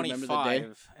turned remember the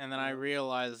 25, and then I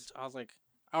realized, I was like,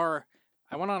 I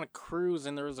went on a cruise,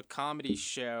 and there was a comedy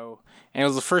show, and it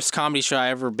was the first comedy show I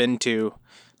ever been to.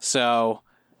 So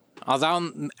I was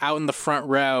out in the front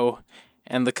row,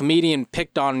 and the comedian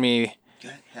picked on me.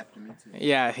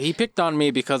 Yeah, he picked on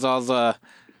me because I was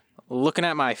looking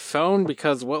at my phone,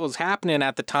 because what was happening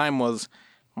at the time was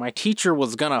my teacher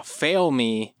was gonna fail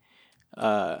me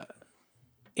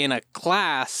in a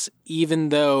class, even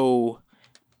though...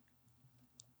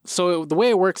 So the way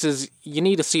it works is you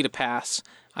need a C to pass.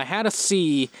 I had a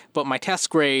C, but my test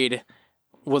grade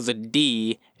was a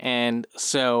D, and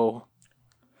so...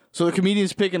 So the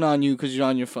comedian's picking on you because you're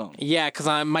on your phone. Yeah,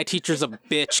 because my teacher's a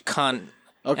bitch cunt.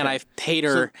 Okay. And I paid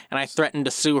her, and I threatened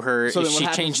to sue her if she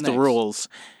changed the rules.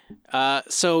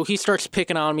 So he starts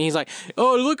picking on me. He's like,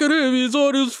 oh, look at him. He's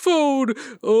on his phone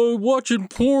watching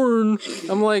porn.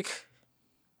 I'm like,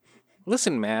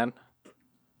 listen, man.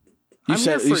 You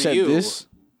said this?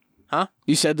 Huh?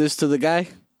 You said this to the guy?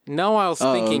 No, I was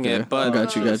thinking okay. it, but I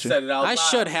got you. I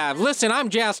should have. Listen, I'm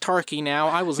Jazz Tarky now.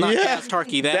 I was not Jazz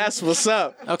Tarky then. That's what's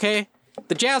up. Okay?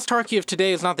 The Jazz Tarky of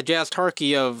today is not the Jazz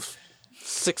Tarky of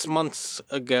 6 months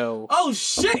ago. Oh,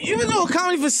 shit. You've been doing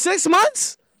comedy for 6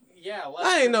 months? Yeah.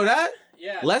 I didn't know that.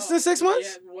 Yeah. Less than 6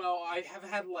 months? Yeah, well, I have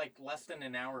had like less than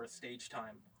an hour of stage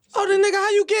time. Oh, then nigga, how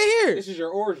you get here? This is your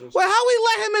origin. Wait, how we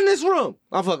let him in this room?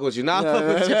 I'm fucking with you. Nah, I'm fucking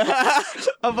with you.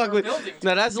 I'm fucking with you.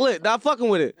 Nah, that's lit. Nah, I'm fucking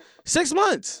with it. 6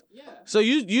 months. Yeah. So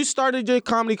you started your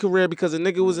comedy career because a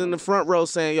nigga was in the front row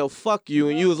saying, yo, fuck you.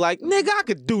 And you was like, nigga, I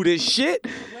could do this shit.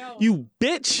 Well, you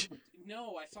bitch.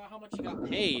 No, I saw how much you got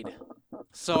paid.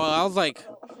 So I was like...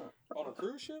 On a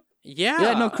cruise ship? Yeah.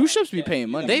 Yeah, no, cruise ships be paying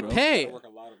money. They bro. pay.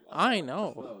 I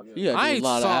know. You gotta do I a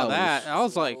lot saw of hours. that. I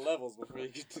was like,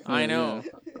 I know.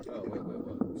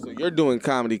 So you're doing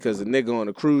comedy because the nigga on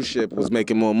the cruise ship was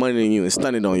making more money than you and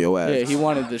stunning on your ass. Yeah, he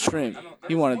wanted the shrimp.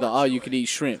 He wanted the all-you-could-eat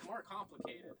shrimp. More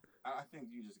complicated. I think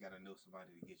you just gotta know somebody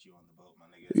to get you on the boat, my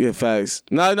nigga. Yeah, facts.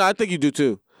 No, I think you do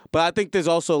too. But I think there's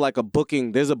also like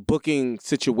there's a booking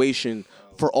situation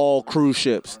for all cruise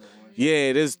ships.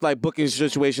 Yeah, there's like booking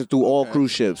situations through all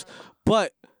cruise ships.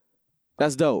 But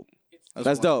that's dope.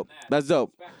 That's dope. That's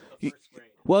dope.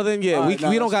 Well then, yeah, we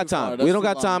don't got time. We don't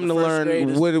got time to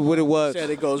learn what it was. Said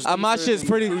it goes My shit's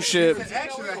pretty. ship.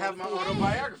 Actually, I have my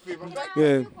autobiography.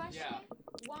 Yeah.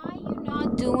 Why you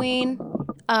not doing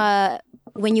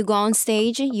when you go on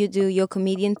stage, you do your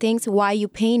comedian things. Why you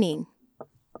painting?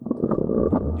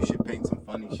 You should paint some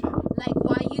funny shit. Like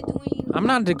why you doing? I'm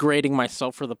not degrading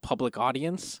myself for the public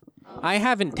audience. I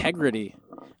have integrity.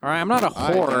 All right, I'm not a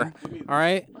whore. All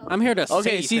right, I'm here to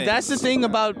Okay, say see, things. that's the thing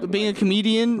about being a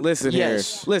comedian. Listen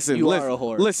yes, here. Listen, you listen, are a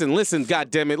whore. listen,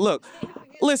 goddammit. Look.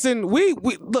 Listen, we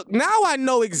look, now I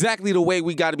know exactly the way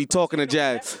we gotta be talking to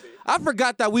Jazz. I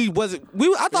forgot that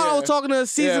I thought I was talking to a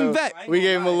seasoned vet. We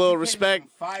gave him a little respect.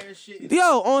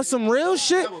 Yo, on some real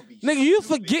shit.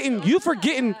 Nigga, you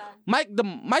forgetting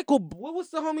Michael, what was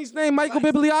the homie's name? Michael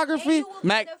Bibliography?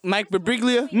 Mike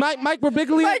Birbiglia. Mike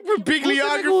Birbiglia? Mike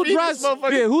Bibliography.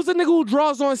 Who's the nigga who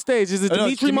draws on stage? Is it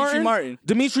Dimitri Martin?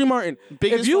 Dimitri Martin.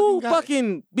 Biggest if you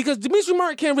fucking because Dimitri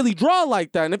Martin can't really draw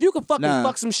like that, and if you can fucking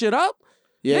fuck some shit up,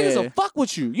 niggas will fuck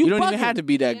with you. You don't even have to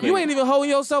be that great. You ain't even holding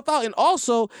yourself out. And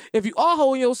also, if you are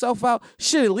holding yourself out,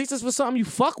 shit, at least it's for something you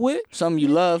fuck with. Something you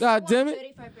love. God damn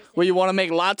it. Where you want to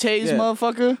make lattes,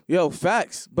 motherfucker? Yo,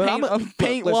 facts. But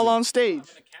paint while on stage.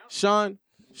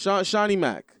 Shawnee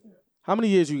Mac, how many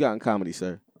years you got in comedy,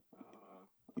 sir?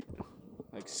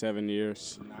 Like 7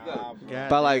 years.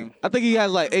 About like, I think he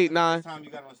has like 8, 9.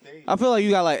 I feel like you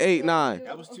got like 8, 9.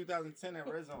 That was 2010 at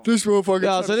Red Zone. This motherfucker.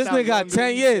 Yo, so this nigga got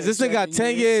 10 years. This nigga got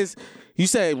 10 years. You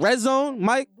said Red Zone,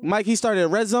 Mike? Mike, he started at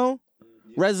Red Zone?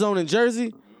 Red Zone in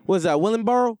Jersey? What is that,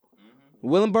 Willingboro?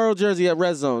 Willingboro, Jersey at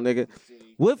Red Zone, nigga.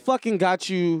 What fucking got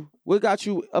you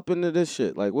up into this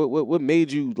shit? Like, what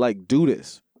made you, like, do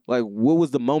this? Like, what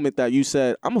was the moment that you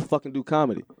said, I'm gonna fucking do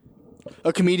comedy?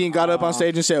 A comedian got up on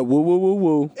stage and said, woo, woo, woo,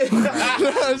 woo.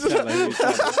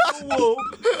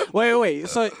 Wait.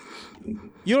 So,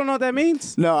 you don't know what that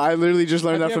means? No, I literally just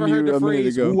learned that from you a minute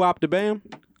ago. Woo-wop the bam?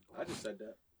 I just said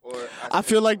that. I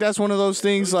feel like that's one of those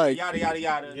things like... Yada, yada,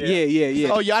 yada. Yeah.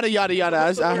 Oh, yada, yada, yada.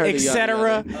 I heard it.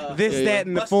 Etc. This, that,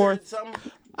 and the fourth.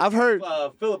 I've heard...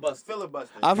 Filibuster.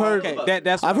 I've heard...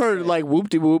 That's I've heard like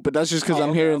whoop-de-whoop, but that's just because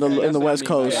I'm here in the West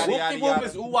Coast. Whoop-de-whoop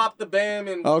is ooh-wop the bam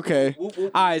and... Okay.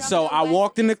 Whoop-whoop. All right, so I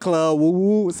walked in the club. Woo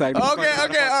woo. It's like, Okay, all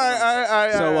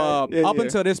right. So up Yeah.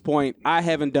 until this point, I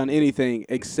haven't done anything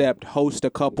except host a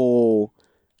couple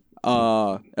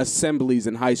assemblies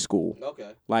in high school.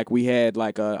 Okay. Like we had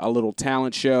like a little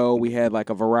talent show. We had like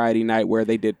a variety night where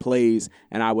they did plays,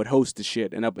 and I would host the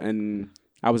shit. And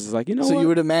I was just like, you know So what? you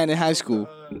were the man in high school.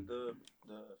 The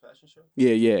fashion show?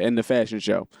 Yeah, and the fashion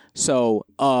show. So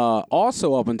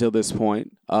also up until this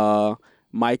point,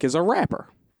 Mike is a rapper.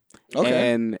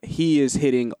 Okay. And he is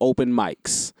hitting open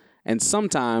mics. And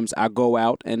sometimes I go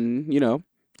out and,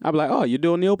 I'll be like, oh, you're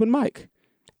doing the open mic.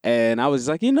 And I was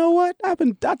like, you know what? I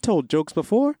told jokes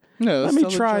before. No, Let me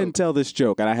try and tell this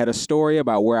joke. And I had a story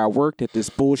about where I worked at this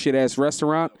bullshit ass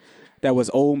restaurant that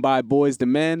was owned by Boys to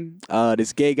Men.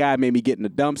 This gay guy made me get in the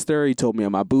dumpster. He told me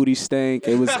my booty stank.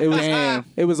 It was Damn.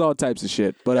 it was all types of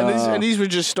shit. But And these were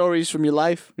just stories from your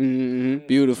life? mhm.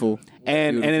 Beautiful.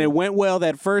 And it went well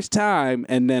that first time,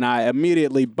 and then I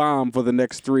immediately bombed for the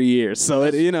next 3 years. So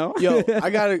Yo, I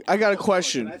got a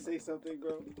question. Can I say something,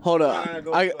 bro? Hold up.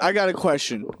 I got a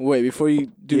question. Wait, before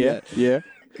you do that. yeah.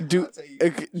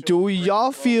 Do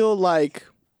y'all feel like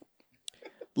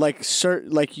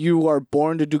you are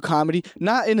born to do comedy?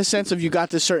 Not in the sense of you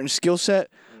got this certain skill set,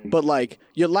 but like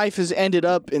your life has ended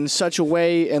up in such a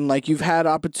way, and like you've had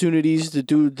opportunities to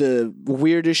do the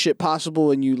weirdest shit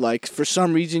possible, and you like for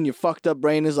some reason your fucked up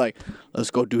brain is like,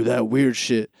 let's go do that weird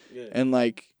shit, and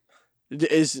like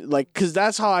is like because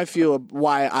that's how I feel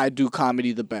why I do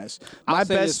comedy the best. My I'll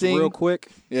say best this thing, real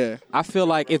quick. yeah. I feel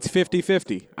like it's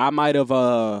 50-50. I might have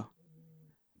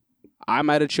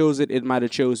chose it. It might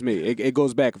have chose me. It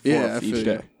goes back and forth Yeah, I feel each you.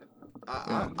 day.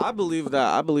 I believe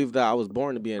that. I believe that I was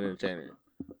born to be an entertainer.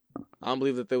 I don't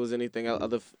believe that there was anything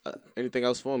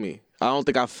else for me. I don't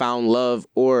think I found love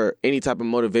or any type of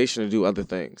motivation to do other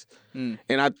things. And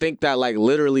I think that like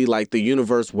literally like the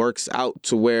universe works out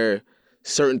to where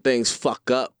certain things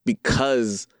fuck up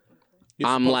because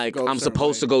I'm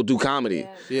supposed to go do comedy.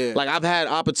 Yeah. Like I've had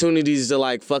opportunities to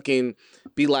like fucking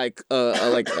be like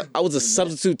I was a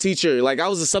substitute teacher. Like I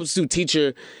was a substitute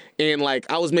teacher and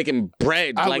like I was making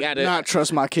bread. I like would not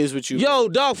trust my kids with you. Yo,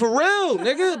 dog, for real,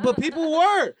 nigga. But people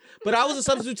were. But I was a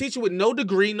substitute teacher with no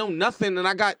degree, no nothing, and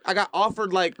I got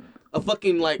offered like a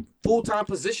fucking like full-time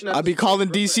position. I'd be calling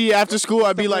DC after school.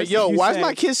 I'd be like, yo, why is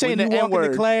my kid saying the when you walk N-word?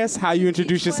 into class, how you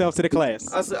introduce yourself to the class?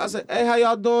 I said, hey, how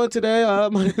y'all doing today?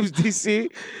 My name is DC,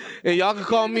 and y'all can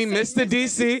call me Mr.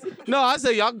 DC. No, I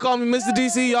said y'all can call me Mr.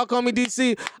 DC. Y'all call me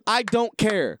DC. I don't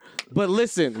care. But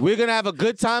listen, we're gonna have a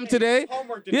good time today.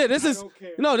 Yeah, this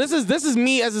is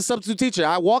me as a substitute teacher.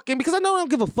 I walk in because I know I don't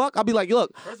give a fuck. I'll be like,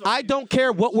 look, I don't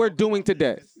care what we're doing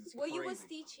today. Well, you was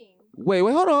teaching. Wait,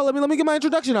 hold on. Let me get my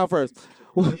introduction out first.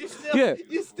 Yeah.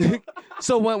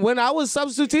 So when I was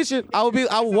substitute teaching, I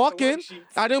would walk in.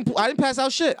 I didn't pass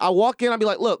out shit. I walk in. I'd be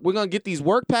like, look, we're gonna get these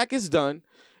work packets done.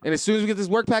 And as soon as we get this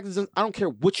work package done, I don't care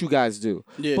what you guys do.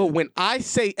 Yeah. But when I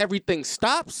say everything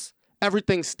stops,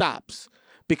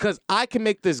 because I can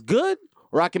make this good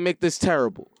or I can make this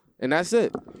terrible. And that's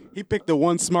it. He picked the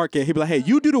one smart kid. He'd be like, hey,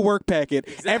 you do the work packet.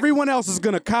 Exactly. Everyone else is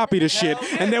going to copy the shit.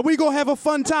 And then we going to have a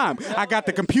fun time. I got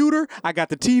the computer. I got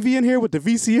the TV in here with the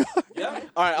VCR. Yeah.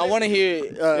 All right, I want to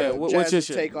hear what's your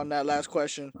take on that last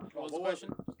question. What was the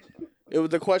question?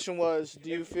 The question was, do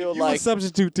you feel you like... a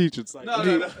substitute teacher.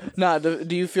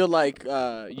 Do you feel like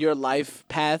your life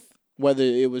path, whether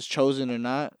it was chosen or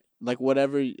not, like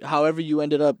however you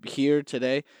ended up here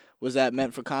today, was that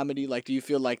meant for comedy? Like, do you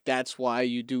feel like that's why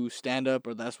you do stand-up,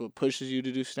 or that's what pushes you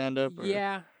to do stand-up? Or?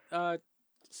 Yeah.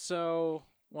 So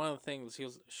one of the things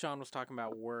Sean was talking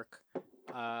about work.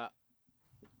 I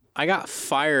got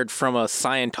fired from a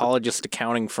Scientologist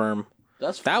accounting firm.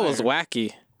 That was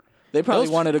wacky. They probably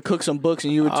wanted to cook some books,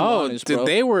 and you were too honest, bro.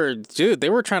 They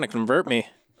were trying to convert me.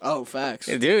 Oh, facts.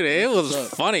 Dude, it was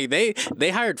funny. They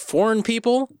hired foreign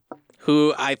people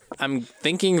who I'm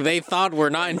thinking they thought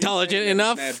were not intelligent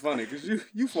enough. Mad funny, because you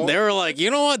they were like, you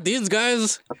know what, these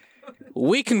guys,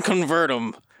 we can convert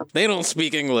them. They don't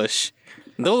speak English.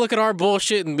 They'll look at our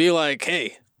bullshit and be like,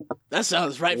 hey, that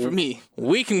sounds right for me.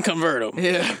 We can convert them.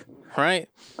 Yeah. Right?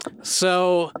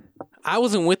 So I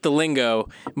wasn't with the lingo,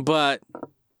 but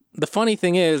the funny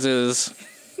thing is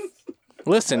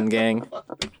listen, gang.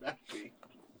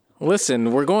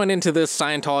 Listen, we're going into this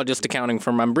Scientologist accounting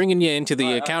firm. I'm bringing you into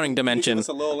the accounting dimension. Give us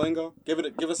a little lingo. Give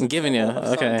us. I'm giving you.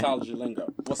 Okay. Scientology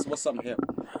lingo. What's something hip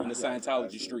in the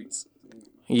Scientology streets?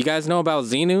 You guys know about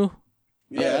Xenu?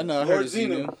 Yeah, I know. I heard of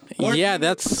Xenu. Yeah,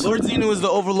 that's Lord Xenu is the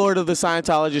overlord of the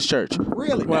Scientologist church.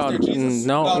 Really? Well,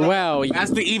 no. Well,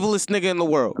 that's the evilest nigga in the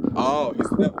world. Oh, he's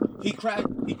the devil.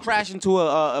 He crashed into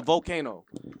a volcano.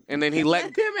 And then he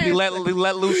let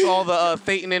loose all the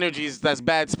Thetan energies. That's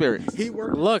bad spirits.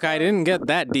 Look, I didn't get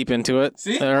that deep into it.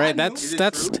 See? All right, that's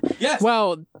yes.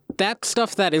 Well, that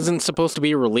stuff that isn't supposed to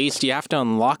be released, you have to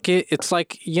unlock it. It's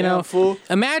like, fool.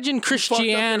 Imagine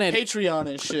Christianity. Patreon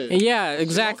and shit. Yeah,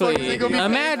 exactly.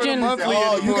 Imagine.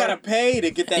 You gotta pay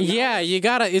to get that. Yeah, you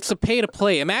gotta. It's a pay to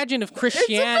play. Imagine if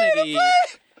Christianity.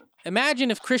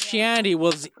 Imagine if Christianity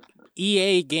was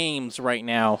EA Games right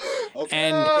now,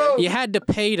 and you had to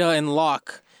pay to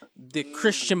unlock the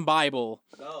Christian Bible.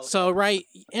 So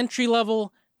entry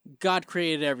level, God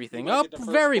created everything.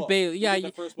 Very basic. Yeah,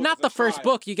 not the first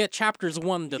book. You get chapters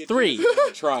 1 to 3.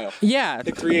 Trial. Yeah.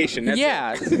 The creation.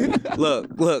 That's it.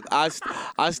 Look. I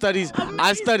studied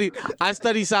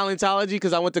Scientology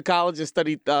because I went to college and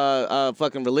studied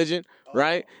fucking religion,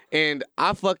 right? And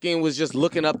I fucking was just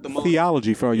looking up the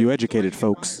theology for all you educated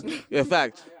folks. In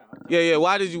fact. Yeah.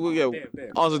 Why did you? Yeah.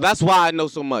 Also, that's why I know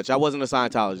so much. I wasn't a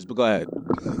Scientologist, but go ahead.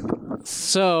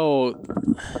 So,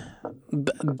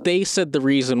 they said the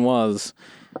reason was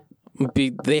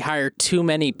they hired too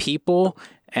many people,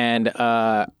 and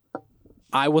I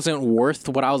wasn't worth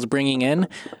what I was bringing in.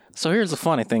 So here's the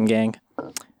funny thing, gang.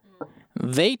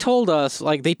 They told us,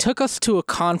 they took us to a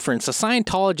conference, a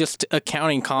Scientologist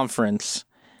accounting conference,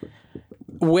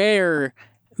 where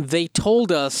they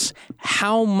told us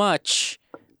how much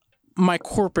my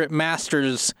corporate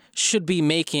masters should be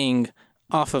making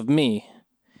off of me.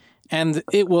 And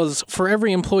it was, for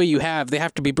every employee you have, they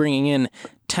have to be bringing in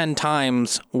 10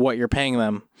 times what you're paying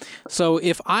them. So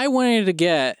if I wanted to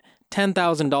get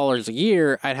 $10,000 a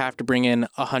year, I'd have to bring in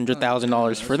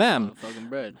 $100,000 for them. Fucking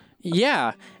bread.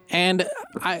 Yeah, and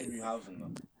I'd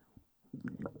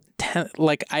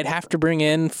have to bring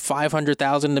in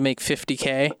 $500,000 to make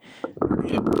 $50K.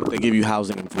 Yeah, they give you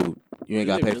housing and food. You ain't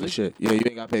got to pay for shit. Yeah, you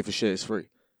ain't got to pay for shit. It's free.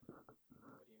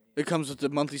 It comes with the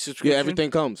monthly subscription? Yeah,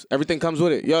 everything comes. Everything comes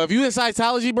with it. Yo, if you in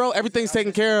Scientology, bro, everything's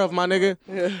taken care of, my nigga.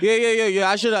 Yeah.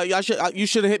 You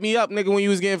should have hit me up, nigga, when you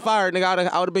was getting fired. Nigga,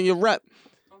 I would have been your rep.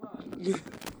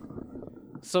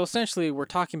 So essentially, we're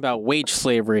talking about wage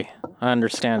slavery. I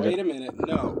understand Wait a minute.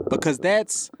 No. Because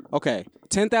that's, okay,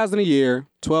 $10,000 a year,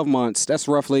 12 months, that's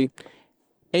roughly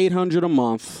 $800 a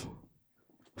month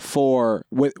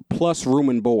with plus room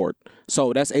and board.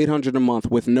 So that's $800 a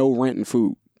month with no rent and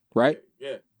food, right?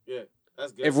 Yeah.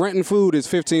 That's good. If rent and food is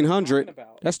 $1,500,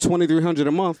 that's $2,300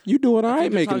 a month. You doing all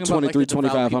right making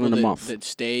 $2,500 a month. That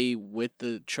stay with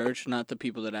the church, not the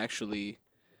people that actually.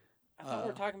 I thought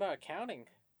we were talking about accounting.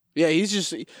 Yeah, he's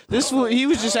just he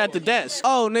was just at the desk.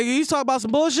 Oh, nigga, he's talking about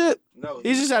some bullshit. No,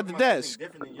 He's just at the desk.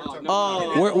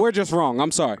 We're just wrong.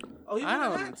 I'm sorry. Oh, he I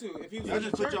wouldn't don't- have to if he was I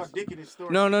just put y'all dick in his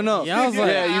story. No. Yeah, I was like-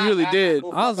 yeah, you really did.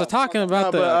 I was talking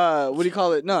about But what do you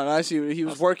call it? No, I see. He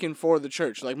was working for the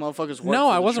church. Like motherfuckers. No,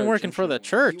 I wasn't working for the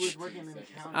church.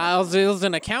 It was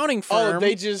an accounting firm. Oh,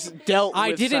 they just dealt. I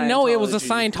with didn't know it was a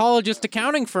Scientology. Scientologist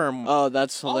accounting firm. Oh,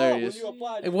 that's hilarious.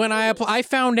 When I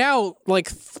found out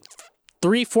like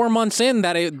 3-4 months in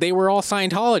that they were all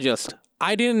Scientologists.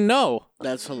 I didn't know.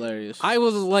 That's hilarious. I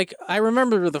was like, I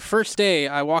remember the first day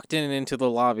I walked into the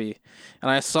lobby, and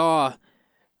I saw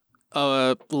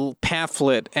a little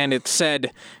pamphlet, and it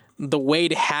said, "The Way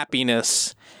to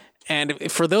Happiness."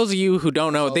 And for those of you who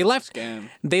don't know, they left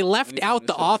out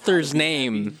the author's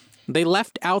name. They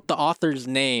left out the author's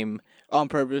name On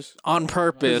purpose. on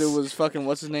purpose. Because it was fucking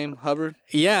what's his name? Hubbard.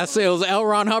 Yes, it was L.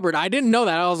 Ron Hubbard. I didn't know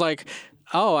that. I was like,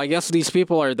 oh, I guess these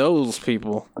people are those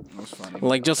people. That's funny.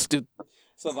 Like just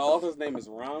So the author's name is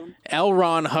Ron? L.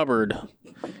 Ron Hubbard.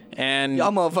 And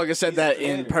Y'all motherfucker said that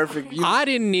in perfect. I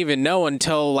didn't even know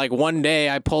until like one day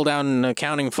I pulled out an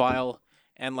accounting file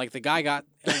and like the client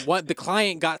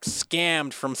got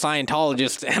scammed from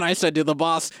Scientologists, and I said to the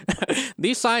boss,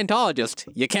 "These Scientologists,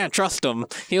 you can't trust them."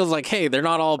 He was like, "Hey, they're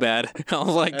not all bad." I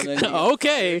was like,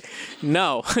 "Okay,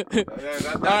 no."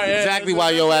 exactly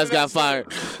why your ass got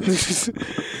fired.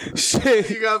 Shit.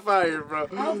 You got fired, bro.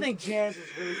 I don't think Jazz is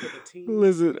really for the team.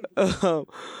 Listen.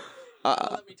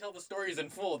 Let me tell the stories in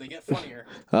full. They get funnier.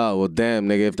 Oh, well, damn,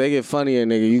 nigga. If they get funnier,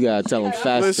 nigga, you gotta tell them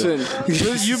faster.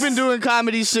 Listen, you've been doing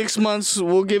comedy 6 months.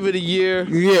 We'll give it a year.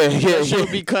 Yeah. She'll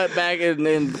be cut back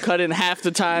and cut in half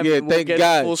the time. Yeah, and we'll thank get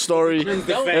God. the full story.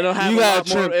 It'll have You a gotta lot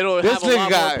more. trim. It'll This have a lot nigga more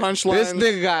got punchlines. this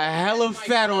nigga got hella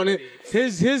fat on it.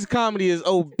 His comedy is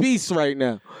obese right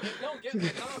now. Don't get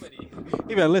the comedy.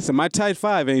 You better listen. My tight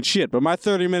 5 ain't shit, but my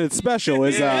 30-minute special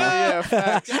is Yeah,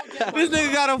 facts. This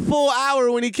nigga got a full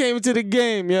hour when he came into the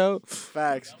game, yo.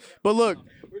 Facts. But look,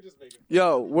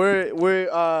 yo, we're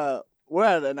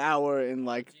at an hour and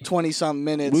like 20-something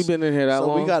minutes. We've been in here that so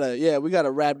long. we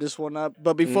gotta wrap this one up.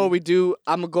 But before we do,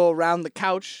 I'm gonna go around the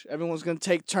couch. Everyone's gonna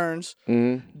take turns.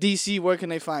 DC, where can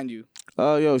they find you?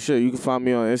 Yo, shit. You can find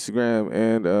me on Instagram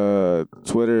and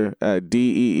Twitter at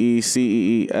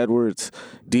DEECEE Edwards.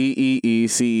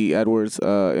 DEECE Edwards.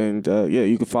 And yeah,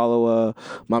 you can follow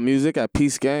my music at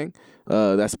Peace Gang.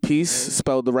 That's peace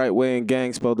spelled the right way and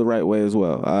gang spelled the right way as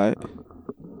well. All right.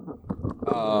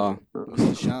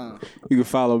 You can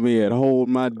follow me at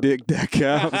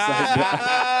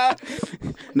holdmydick.com.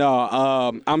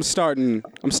 No, I'm starting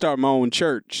my own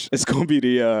church. It's gonna be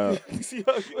the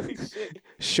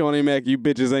Shawnee Mac, you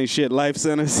bitches ain't shit life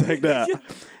center. Like that.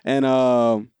 And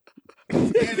and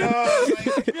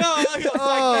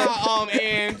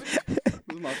this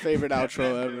is my favorite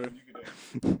outro ever.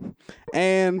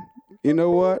 And you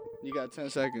know what? You got 10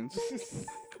 seconds.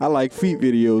 I like feet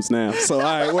videos now. So all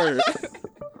right, word.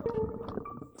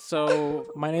 So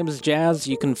my name is Jazz.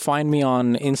 You can find me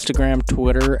on Instagram,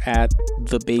 Twitter at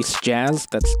TheBassJazz.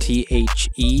 That's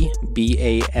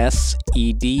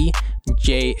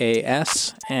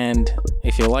TheBassEdJazz. And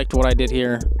if you liked what I did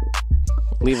here,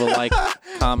 leave a like,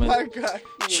 comment,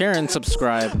 share, and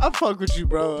subscribe. I fuck with you,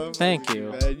 bro. Thank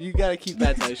you. Man. You gotta keep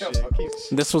at that shit.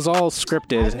 This was all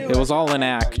scripted. It was all an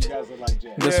act.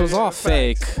 This was all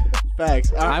fake.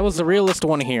 Facts. All right. I was the realest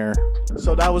one here.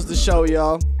 So that was the show,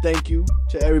 y'all. Thank you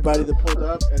to everybody that pulled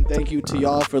up, and thank you to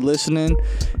y'all for listening.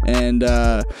 And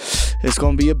it's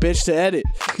gonna be a bitch to edit.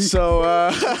 So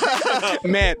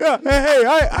man, hey,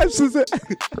 I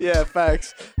yeah,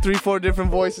 facts. 3-4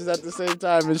 different voices at the same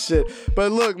time and shit.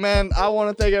 But look, man, I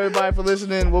want to thank everybody for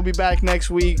listening. We'll be back next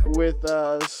week with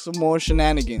some more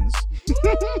shenanigans.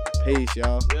 Peace,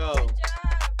 y'all. Yo.